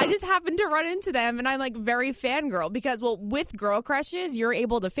 I just happen to run into them, and I'm, like, very fangirl because, well, with girl crushes, you're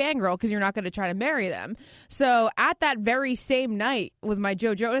able to fangirl because you're not going to try to marry them. So at that very same night with my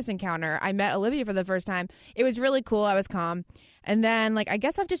Joe Jonas encounter, I met Olivia for the first time. It was really cool. I was calm. And then, like, I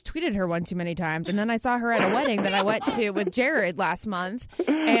guess I've just tweeted her one too many times. And then I saw her at a wedding that I went to with Jared last month.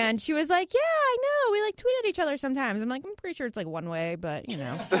 And she was like, yeah, I know. We, like, tweet at each other sometimes. I'm like, I'm pretty sure it's, like, one way. But, you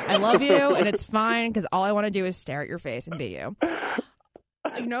know, I love you. And it's fine because all I want to do is stare at your face and be you.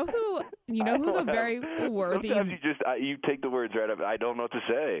 You know who's a very worthy... Sometimes you take the words right up. I don't know what to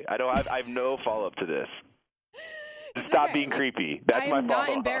say. I have no follow-up to this. Stop being creepy. That's my fault. I'm not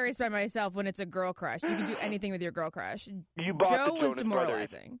embarrassed by myself when it's a girl crush. You can do anything with your girl crush. You bought Joe the was Jonas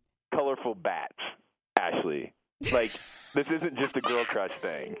demoralizing. Brothers colorful bats, Ashley. Like, this isn't just a girl crush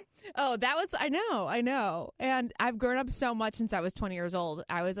thing. Oh, I know. And I've grown up so much since I was 20 years old.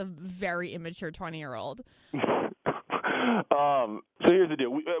 I was a very immature 20-year-old. So here's the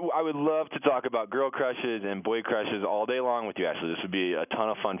deal. I would love to talk about girl crushes and boy crushes all day long with you, Ashley. This would be a ton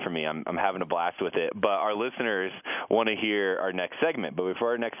of fun for me. I'm having a blast with it. But our listeners want to hear our next segment. But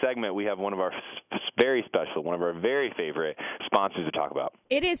before our next segment, we have one of our very special, one of our very favorite sponsors to talk about.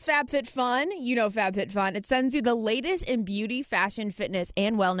 It is FabFitFun. You know FabFitFun. It sends you the latest in beauty, fashion, fitness,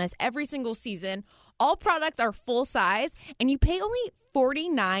 and wellness every single season. All products are full size, and you pay only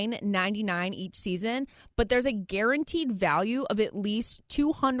 $49.99 each season, but there's a guaranteed value of at least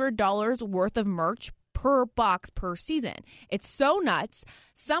 $200 worth of merch per box per season. It's so nuts.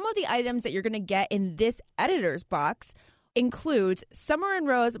 Some of the items that you're going to get in this editor's box includes Summer and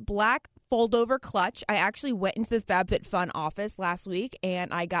Rose Black fold-over clutch. I actually went into the FabFitFun office last week,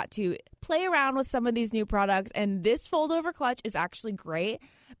 and I got to play around with some of these new products, and this fold-over clutch is actually great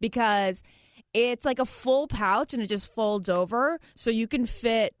because it's like a full pouch and it just folds over, so you can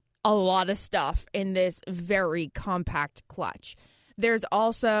fit a lot of stuff in this very compact clutch. There's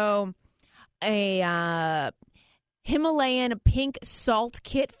also a Himalayan pink salt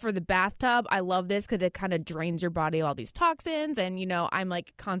kit for the bathtub. I love this because it kind of drains your body of all these toxins. And, you know, I'm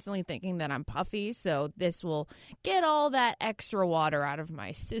like constantly thinking that I'm puffy. So this will get all that extra water out of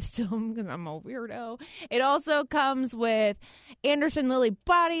my system because I'm a weirdo. It also comes with Anderson Lily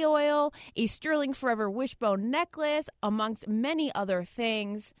body oil, a Sterling Forever wishbone necklace, amongst many other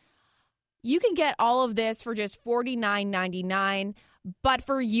things. You can get all of this for just $49.99. But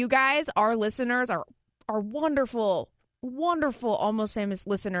for you guys, our listeners, our wonderful, Almost Famous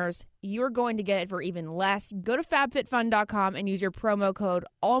listeners, you're going to get it for even less. Go to fabfitfun.com and use your promo code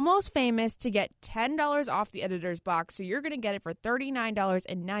Almost Famous to get $10 off the editor's box. So you're going to get it for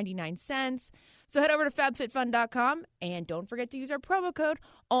 $39.99. So head over to fabfitfun.com and don't forget to use our promo code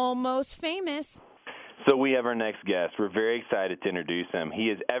Almost Famous. So we have our next guest. We're very excited to introduce him. He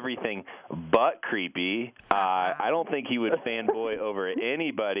is everything but creepy. I don't think he would fanboy over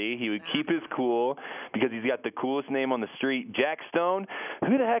anybody. He would keep his cool because he's got the coolest name on the street. Jack Stone,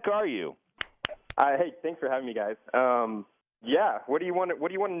 who the heck are you? Hey, thanks for having me, guys. Yeah, what do you want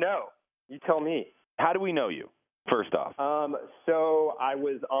to know? You tell me. How do we know you, first off? So I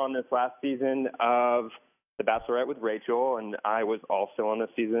was on this last season of The Bachelorette with Rachel, and I was also on the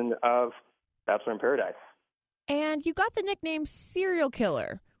season of Bachelor in Paradise. And you got the nickname Serial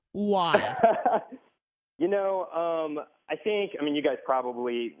Killer. Why? I think, you guys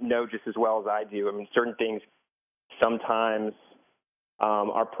probably know just as well as I do. Certain things sometimes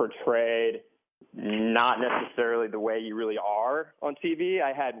are portrayed not necessarily the way you really are on TV.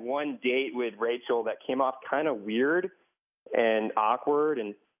 I had one date with Rachel that came off kind of weird and awkward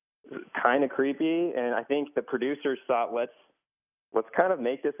and kind of creepy. And I think the producers thought, let's kind of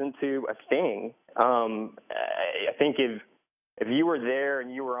make this into a thing. I think if you were there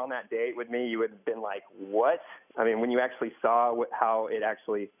and you were on that date with me, you would have been like, what? When you actually saw how it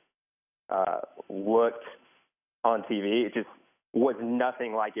actually looked on TV, it just was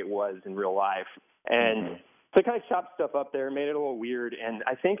nothing like it was in real life. And so I kind of chopped stuff up there, made it a little weird. And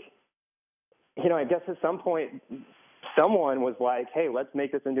I think, I guess at some point someone was like, hey, let's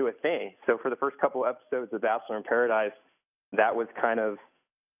make this into a thing. So for the first couple episodes of Bachelor in Paradise, that was kind of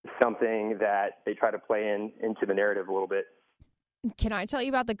something that they try to play into the narrative a little bit. Can I tell you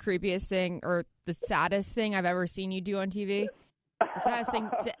about the creepiest thing or the saddest thing I've ever seen you do on TV? The saddest thing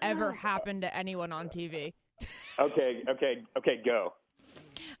to ever happen to anyone on TV. Okay, go.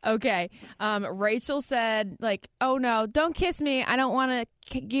 Okay. Rachel said, oh, no, don't kiss me. I don't want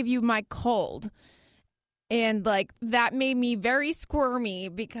to give you my cold. And, that made me very squirmy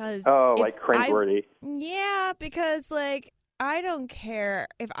because... Oh, cringeworthy. Yeah, because, I don't care.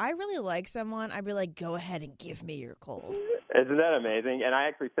 If I really like someone, I'd be like, go ahead and give me your cold. Isn't that amazing? And I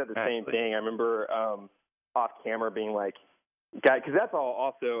actually said the same thing. I remember off camera being like, guys, because that's all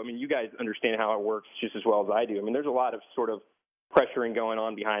also, you guys understand how it works just as well as I do. There's a lot of sort of pressuring going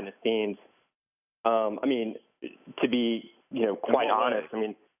on behind the scenes. To be, quite honest,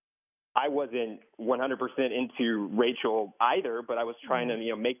 I wasn't 100% into Rachel either, but I was trying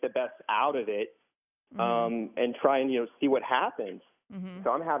to, make the best out of it. And try and, see what happens.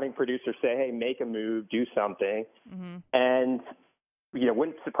 So I'm having producers say, hey, make a move, do something. And,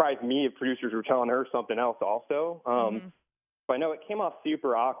 wouldn't surprise me if producers were telling her something else also. But I know it came off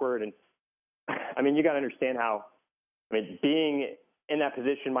super awkward. And, you got to understand how, being in that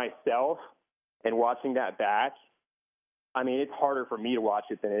position myself and watching that back, it's harder for me to watch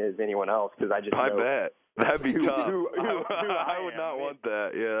it than it is anyone else because I just know. I bet. That'd be tough. I would not want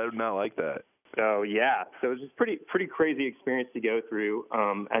that. Yeah, I would not like that. So yeah, so it was just pretty crazy experience to go through.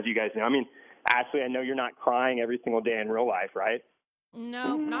 As you guys know, I mean, Ashley, I know you're not crying every single day in real life, right?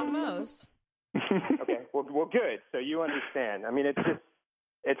 No, not most. Okay, well, good. So you understand. I mean,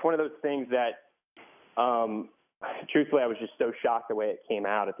 it's one of those things that, truthfully, I was just so shocked the way it came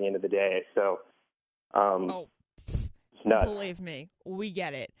out at the end of the day. So, it's nuts. Believe me, we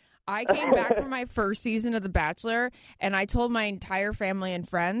get it. I came back from my first season of The Bachelor, and I told my entire family and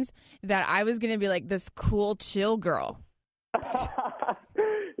friends that I was going to be like this cool, chill girl.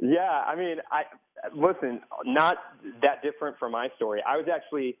 Yeah, I mean, listen, not that different from my story. I was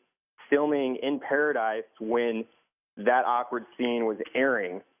actually filming in Paradise when that awkward scene was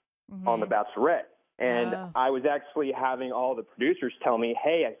airing on The Bachelorette. And I was actually having all the producers tell me,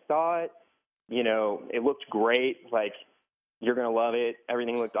 hey, I saw it. You know, it looked great. Like, you're going to love it.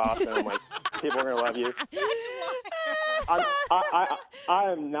 Everything looked awesome. Like, people are going to love you.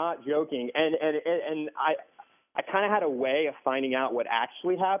 I am not joking. And I kind of had a way of finding out what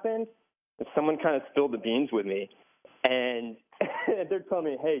actually happened. Someone kind of spilled the beans with me. And they're telling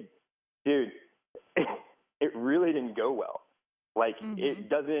me, hey, dude, it really didn't go well. Like, it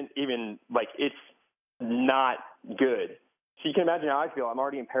doesn't even, like, it's not good. So you can imagine how I feel. I'm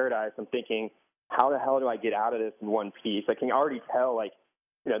already in Paradise. I'm thinking, how the hell do I get out of this in one piece? I can already tell, like,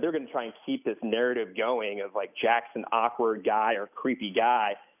 you know, they're going to try and keep this narrative going of, like, Jack's an awkward guy or creepy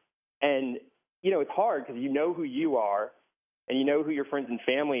guy. And, you know, it's hard because you know who you are and you know who your friends and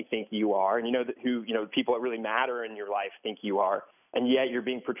family think you are and you know who, you know, people that really matter in your life think you are. And yet you're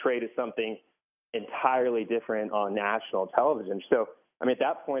being portrayed as something entirely different on national television. So, I mean, at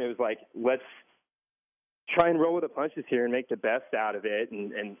that point, it was like, let's try and roll with the punches here and make the best out of it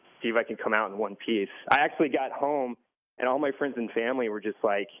and see if I can come out in one piece. I actually got home, and all my friends and family were just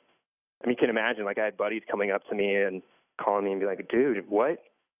like, I mean, you can imagine, like, I had buddies coming up to me and calling me and be like, dude, what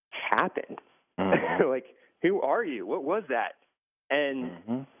happened? Like, who are you? What was that?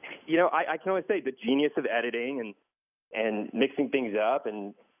 And, you know, I can always say the genius of editing and mixing things up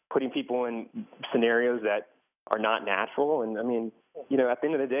and putting people in scenarios that are not natural. And, I mean, you know, at the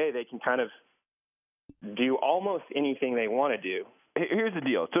end of the day, they can kind of do almost anything they want to do. Here's the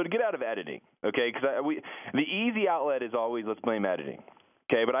deal. So to get out of editing, okay, because the easy outlet is always let's blame editing,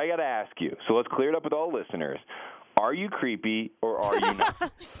 okay? But I got to ask you, so let's clear it up with all listeners. Are you creepy or are you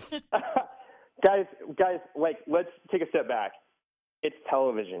not? Guys, like, let's take a step back. It's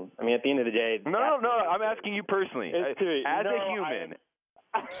television. I mean, at the end of the day. No, I'm asking you personally. As a human.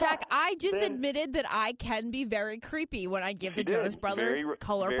 Chuck, I just admitted that I can be very creepy when I give the Jonas Brothers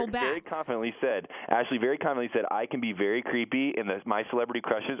colorful bats. Very confidently said. Ashley very confidently said, I can be very creepy, and my celebrity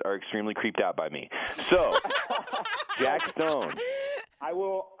crushes are extremely creeped out by me. So, Jack Stone. I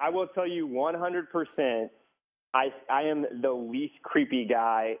will tell you 100%, I am the least creepy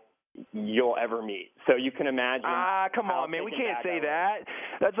guy you'll ever meet. So you can imagine. Come on, man. We can't say that.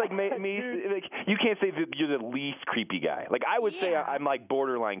 That's like me. Like, you can't say that you're the least creepy guy. Like, I would say I'm like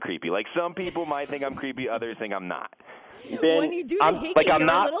borderline creepy. Like, some people might think I'm creepy, others think I'm not. When you do the higgy, like, you're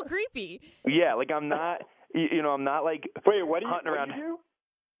a little creepy. Yeah, like I'm not. You know, I'm not like. Wait, what do you hunting around? What do you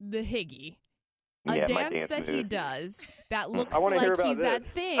do? The higgy. A dance that he does that looks like he's that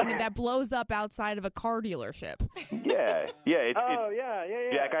thing that blows up outside of a car dealership. Yeah. Yeah.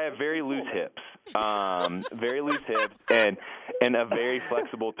 Jack, I have very loose hips, and a very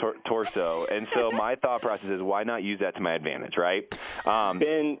flexible torso. And so my thought process is, why not use that to my advantage, right?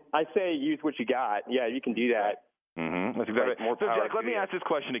 Ben, I say use what you got. Yeah, you can do that. That's exactly right. So, Jack, let me ask this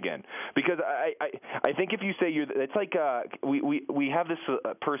question again, because I think if you say it's like we have this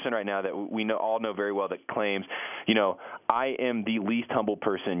person right now that we all know very well that claims, you know, I am the least humble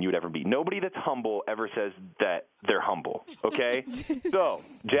person you would ever be. Nobody that's humble ever says that they're humble. Okay, so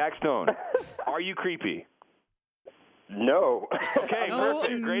Jack Stone, are you creepy? No. Okay,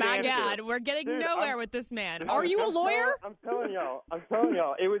 perfect. Great my answer. God, we're getting nowhere with this man. Are you a lawyer? I'm telling y'all.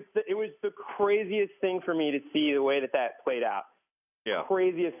 It was the craziest thing for me to see the way that played out. Yeah.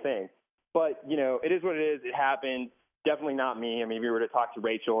 Craziest thing. But, you know, it is what it is. It happened. Definitely not me. I mean, if you were to talk to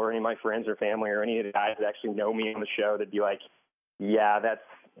Rachel or any of my friends or family or any of the guys that actually know me on the show, they'd be like, yeah, that's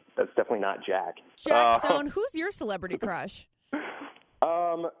definitely not Jack. Jack Stone, who's your celebrity crush? You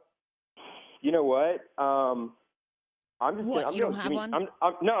know what? I'm just what, gonna, you don't have one? I'm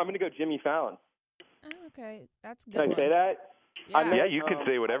going to go Jimmy Fallon. Oh, okay, that's good. Can I say that? Yeah, you can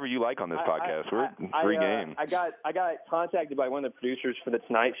say whatever you like on this podcast. We're free game. I got contacted by one of the producers for the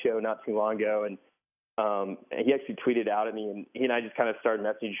Tonight Show not too long ago, and he actually tweeted out at me, and he and I just kind of started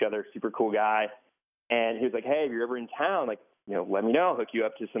messaging each other. Super cool guy, and he was like, "Hey, if you're ever in town, like, you know, let me know. I'll hook you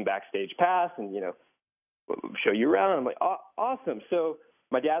up to some backstage pass, and, you know, show you around." I'm like, awesome. So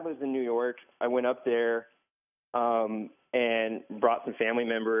my dad lives in New York. I went up there and brought some family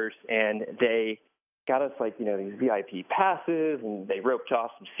members, and they got us like, these VIP passes, and they roped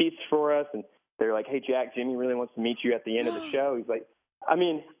off some seats for us, and they're like, hey, Jack, Jimmy really wants to meet you at the end of the show. He's like, I'm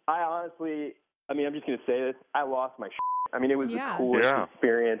just going to say this. I lost my shit. It was the coolest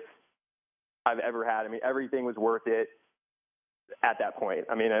experience I've ever had. Everything was worth it at that point. It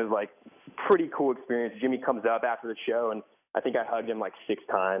was like pretty cool experience. Jimmy comes up after the show, and I think I hugged him like 6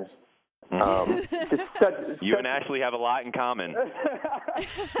 times. You and Ashley have a lot in common.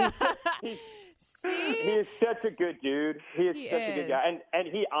 He is such a good dude. He is such a good guy. And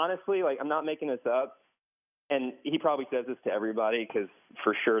he honestly, I'm not making this up, and he probably says this to everybody because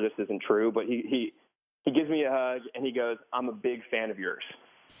for sure this isn't true, but he gives me a hug, and he goes, I'm a big fan of yours.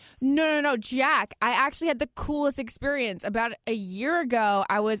 No, Jack, I actually had the coolest experience. About a year ago,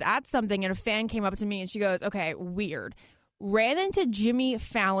 I was at something, and a fan came up to me, and she goes, okay, weird. Ran into Jimmy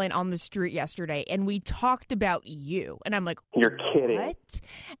Fallon on the street yesterday, and we talked about you. And I'm like, you're kidding. What?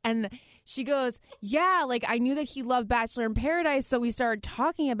 And she goes, yeah, I knew that he loved Bachelor in Paradise, so we started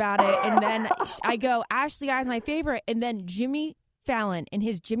talking about it. And then I go, Ashley I is my favorite. And then Jimmy Fallon, in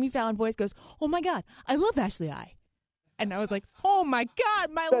his Jimmy Fallon voice, goes, oh, my God, I love Ashley I. And I was like, oh, my God,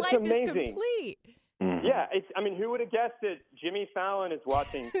 That's life amazing. is complete. Mm-hmm. Yeah, who would have guessed that Jimmy Fallon is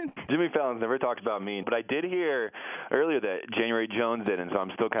watching? Jimmy Fallon's never talked about me, but I did hear earlier that January Jones did, and so I'm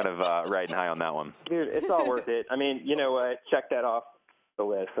still kind of riding high on that one. Dude, it's all worth it. You know what? Check that off the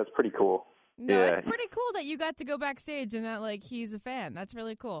list. That's pretty cool. No, it's pretty cool that you got to go backstage and that, he's a fan. That's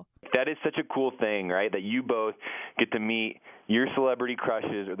really cool. That is such a cool thing, right? That you both get to meet your celebrity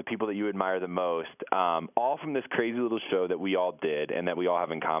crushes or the people that you admire the most, all from this crazy little show that we all did and that we all have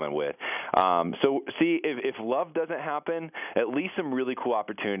in common with. So, see, if love doesn't happen, at least some really cool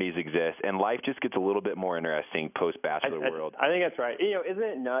opportunities exist, and life just gets a little bit more interesting post-Bachelor world. I think that's right. Isn't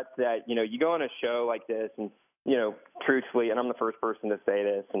it nuts that, you go on a show like this and, truthfully, and I'm the first person to say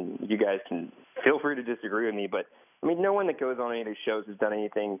this, and you guys can feel free to disagree with me, but, no one that goes on any of these shows has done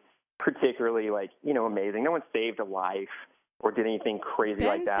anything particularly, amazing. No one saved a life or did anything crazy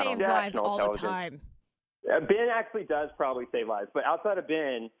like that on national television. Ben saves lives all the time. Ben actually does probably save lives, but outside of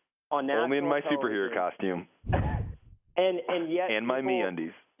Ben, on national only in my television, superhero costume. and yet and my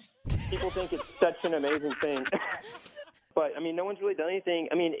MeUndies. People think it's such an amazing thing. But, no one's really done anything.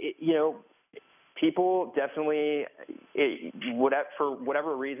 People definitely, for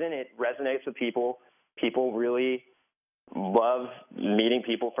whatever reason, it resonates with people. People really love meeting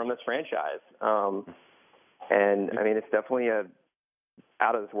people from this franchise. It's definitely a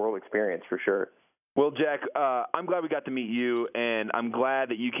out-of-this-world experience for sure. Well, Jack, I'm glad we got to meet you, and I'm glad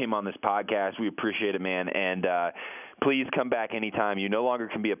that you came on this podcast. We appreciate it, man. And please come back anytime. You no longer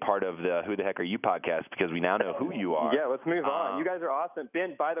can be a part of the Who the Heck Are You podcast because we now know who you are. Yeah, let's move on. You guys are awesome.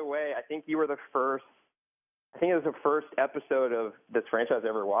 Ben, by the way, I think it was the first episode of this franchise I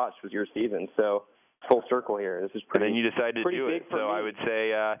ever watched was your season. So full circle here. This is pretty. And then you decided to do it. So I would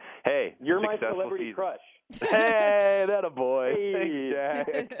say, hey, you're my celebrity crush. Hey, that a boy. Hey.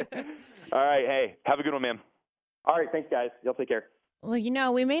 Thanks, Jack. All right, hey, have a good one, man. All right, thanks, guys. Y'all take care. Well,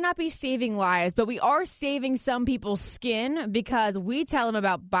 we may not be saving lives, but we are saving some people's skin because we tell them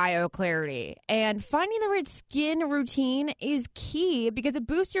about BioClarity. And finding the right skin routine is key because it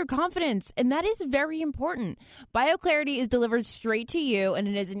boosts your confidence, and that is very important. BioClarity is delivered straight to you, and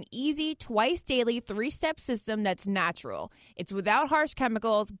it is an easy, twice-daily, 3-step system that's natural. It's without harsh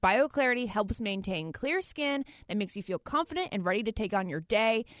chemicals. BioClarity helps maintain clear skin that makes you feel confident and ready to take on your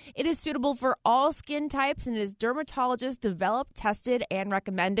day. It is suitable for all skin types, and it is dermatologist-developed, tested, and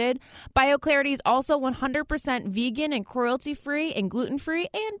recommended. BioClarity is also 100% vegan and cruelty-free and gluten-free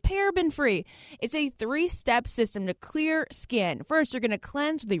and paraben-free. It's a 3-step system to clear skin. First, you're going to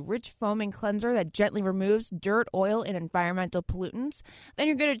cleanse with a rich foaming cleanser that gently removes dirt, oil, and environmental pollutants. Then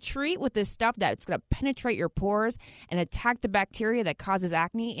you're going to treat with this stuff that's going to penetrate your pores and attack the bacteria that causes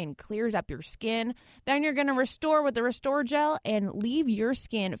acne and clears up your skin. Then you're going to restore with the Restore Gel and leave your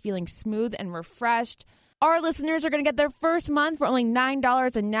skin feeling smooth and refreshed. Our listeners are going to get their first month for only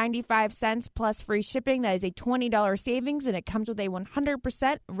 $9.95 plus free shipping. That is a $20 savings, and it comes with a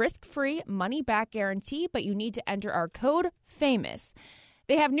 100% risk-free money-back guarantee, but you need to enter our code FAMOUS.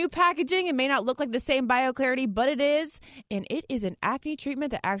 They have new packaging. It may not look like the same BioClarity, but it is, and it is an acne treatment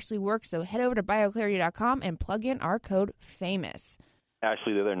that actually works. So head over to BioClarity.com and plug in our code FAMOUS.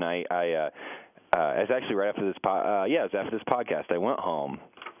 Ashley, the other night, it was actually right after this it was after this podcast. I went home.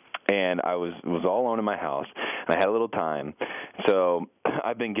 And I was all alone in my house, and I had a little time. So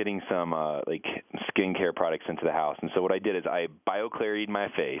I've been getting some skincare products into the house. And so what I did is I BioClarity'd my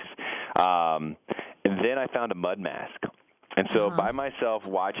face, and then I found a mud mask. And so by myself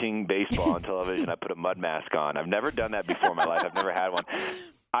watching baseball on television, I put a mud mask on. I've never done that before in my life. I've never had one.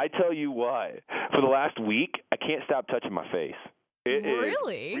 I tell you what, for the last week, I can't stop touching my face. It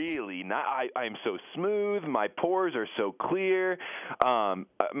really? Is really not. I'm so smooth. My pores are so clear.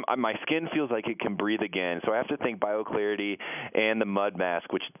 My skin feels like it can breathe again. So I have to thank BioClarity and the Mud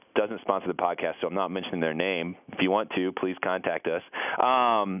Mask, which doesn't sponsor the podcast, so I'm not mentioning their name. If you want to, please contact us.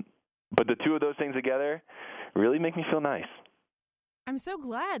 But the two of those things together really make me feel nice. I'm so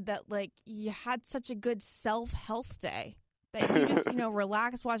glad that you had such a good self-health day. That you just,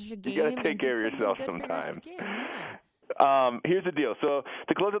 relax, watch a game. You got to take care of yourself sometimes. Here's the deal. So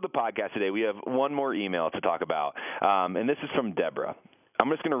to close up the podcast today, we have one more email to talk about, and this is from Deborah. I'm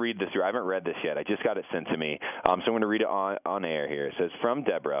just going to read this through. I haven't read this yet. I just got it sent to me, so I'm going to read it on air here. It says, from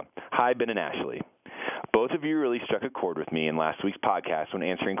Deborah, hi, Ben and Ashley. Both of you really struck a chord with me in last week's podcast when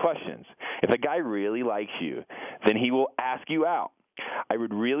answering questions. If a guy really likes you, then he will ask you out. I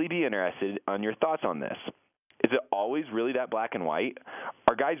would really be interested on your thoughts on this. Is it always really that black and white?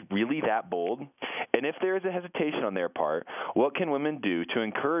 Are guys really that bold? And if there is a hesitation on their part, what can women do to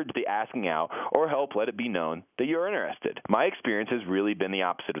encourage the asking out or help let it be known that you're interested? My experience has really been the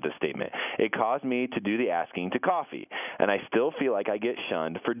opposite of this statement. It caused me to do the asking to coffee, and I still feel like I get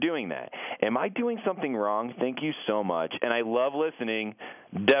shunned for doing that. Am I doing something wrong? Thank you so much, and I love listening,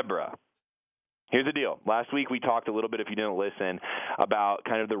 Deborah. Here's the deal. Last week we talked a little bit, if you didn't listen, about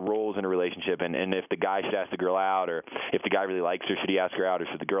kind of the roles in a relationship and if the guy should ask the girl out, or if the guy really likes her, should he ask her out, or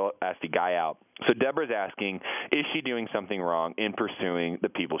should the girl ask the guy out? So Deborah's asking, is she doing something wrong in pursuing the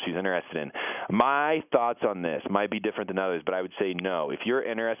people she's interested in? My thoughts on this might be different than others, but I would say no. If you're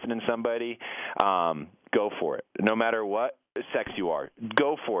interested in somebody, go for it. No matter what sex you are,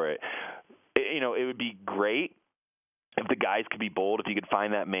 go for it. It would be great if the guys could be bold, if you could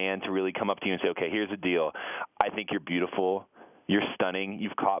find that man to really come up to you and say, okay, here's the deal. I think you're beautiful. You're stunning.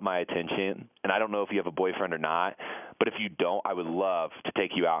 You've caught my attention. And I don't know if you have a boyfriend or not, but if you don't, I would love to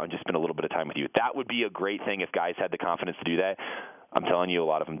take you out and just spend a little bit of time with you. That would be a great thing if guys had the confidence to do that. I'm telling you, a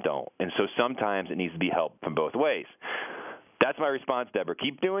lot of them don't. And so sometimes it needs to be help from both ways. That's my response, Deborah.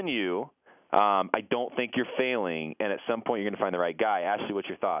 Keep doing you. I don't think you're failing. And at some point, you're going to find the right guy. Ashley, what's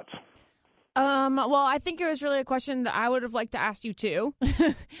your thoughts? Well, I think it was really a question that I would have liked to ask you too,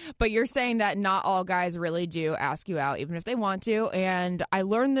 but you're saying that not all guys really do ask you out, even if they want to. And I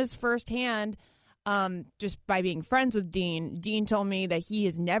learned this firsthand, just by being friends with Dean. Dean told me that he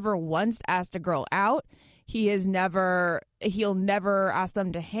has never once asked a girl out. He'll never ask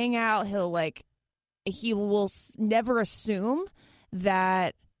them to hang out. He will never assume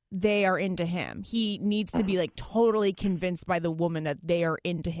that they are into him. He needs to be totally convinced by the woman that they are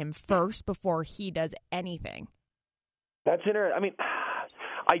into him first before he does anything. That's interesting. I mean,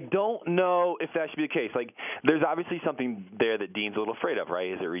 I don't know if that should be the case. There's obviously something there that Dean's a little afraid of,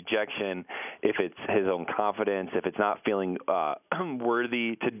 right? Is it rejection? If it's his own confidence? If it's not feeling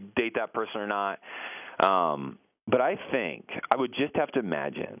worthy to date that person or not? But I think I would just have to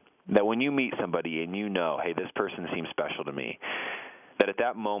imagine that when you meet somebody and hey, this person seems special to me, that at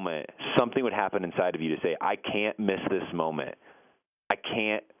that moment, something would happen inside of you to say, I can't miss this moment. I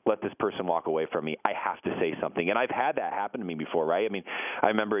can't let this person walk away from me. I have to say something. And I've had that happen to me before, right? I mean, I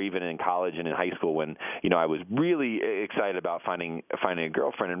remember even in college and in high school when, I was really excited about finding a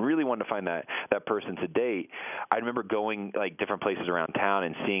girlfriend and really wanted to find that person to date. I remember going different places around town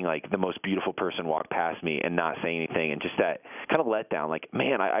and seeing the most beautiful person walk past me and not say anything, and just that kind of letdown.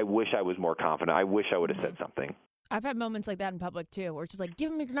 Man, I wish I was more confident. I wish I would have said something. I've had moments like that in public, too, where it's just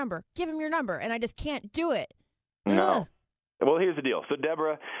give him your number, and I just can't do it. No. Ugh. Well, here's the deal. So,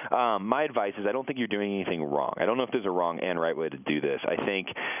 Deborah, my advice is I don't think you're doing anything wrong. I don't know if there's a wrong and right way to do this. I think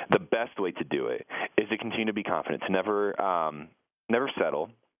the best way to do it is to continue to be confident, to never settle,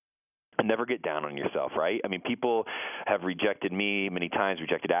 and never get down on yourself, right? I mean, people have rejected me many times,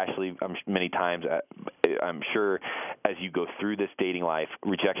 rejected Ashley many times. I'm sure as you go through this dating life,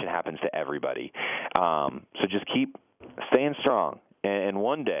 rejection happens to everybody. So just keep staying strong. And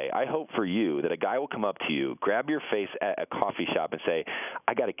one day, I hope for you that a guy will come up to you, grab your face at a coffee shop and say,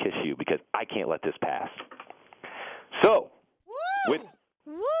 I got to kiss you because I can't let this pass. So, with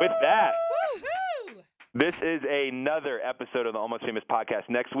that, this is another episode of the Almost Famous podcast.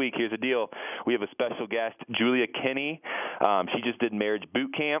 Next week, here's the deal. We have a special guest, Julia Kinney. She just did marriage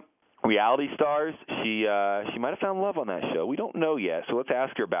boot camp. reality stars. She might have found love on that show. We don't know yet, so let's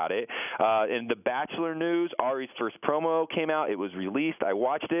ask her about it. In the Bachelor news, Ari's first promo came out. It was released. I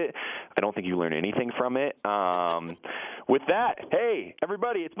watched it. I don't think you learned anything from it. With that, hey,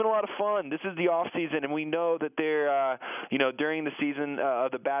 everybody, it's been a lot of fun. This is the off season, and we know that they're, during the season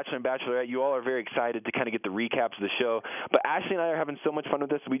of The Bachelor and Bachelorette, you all are very excited to kind of get the recaps of the show. But Ashley and I are having so much fun with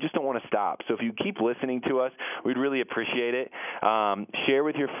this, we just don't want to stop. So if you keep listening to us, we'd really appreciate it. Share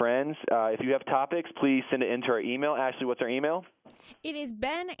with your friends. If you have topics, please send it into our email. Ashley, what's our email? It is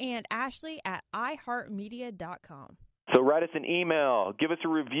Ben and Ashley at iHeartMedia.com. So write us an email, give us a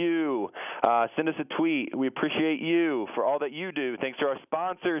review, send us a tweet. We appreciate you for all that you do. Thanks to our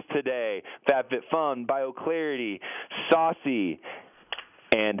sponsors today, FabFitFun, BioClarity, Saucy,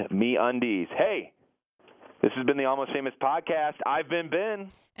 and MeUndies. Hey, this has been the Almost Famous Podcast. I've been Ben.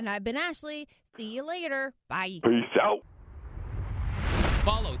 And I've been Ashley. See you later. Bye. Peace out.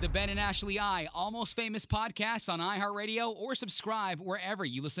 Follow the Ben and Ashley Almost Famous Podcast on iHeartRadio or subscribe wherever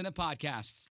you listen to podcasts.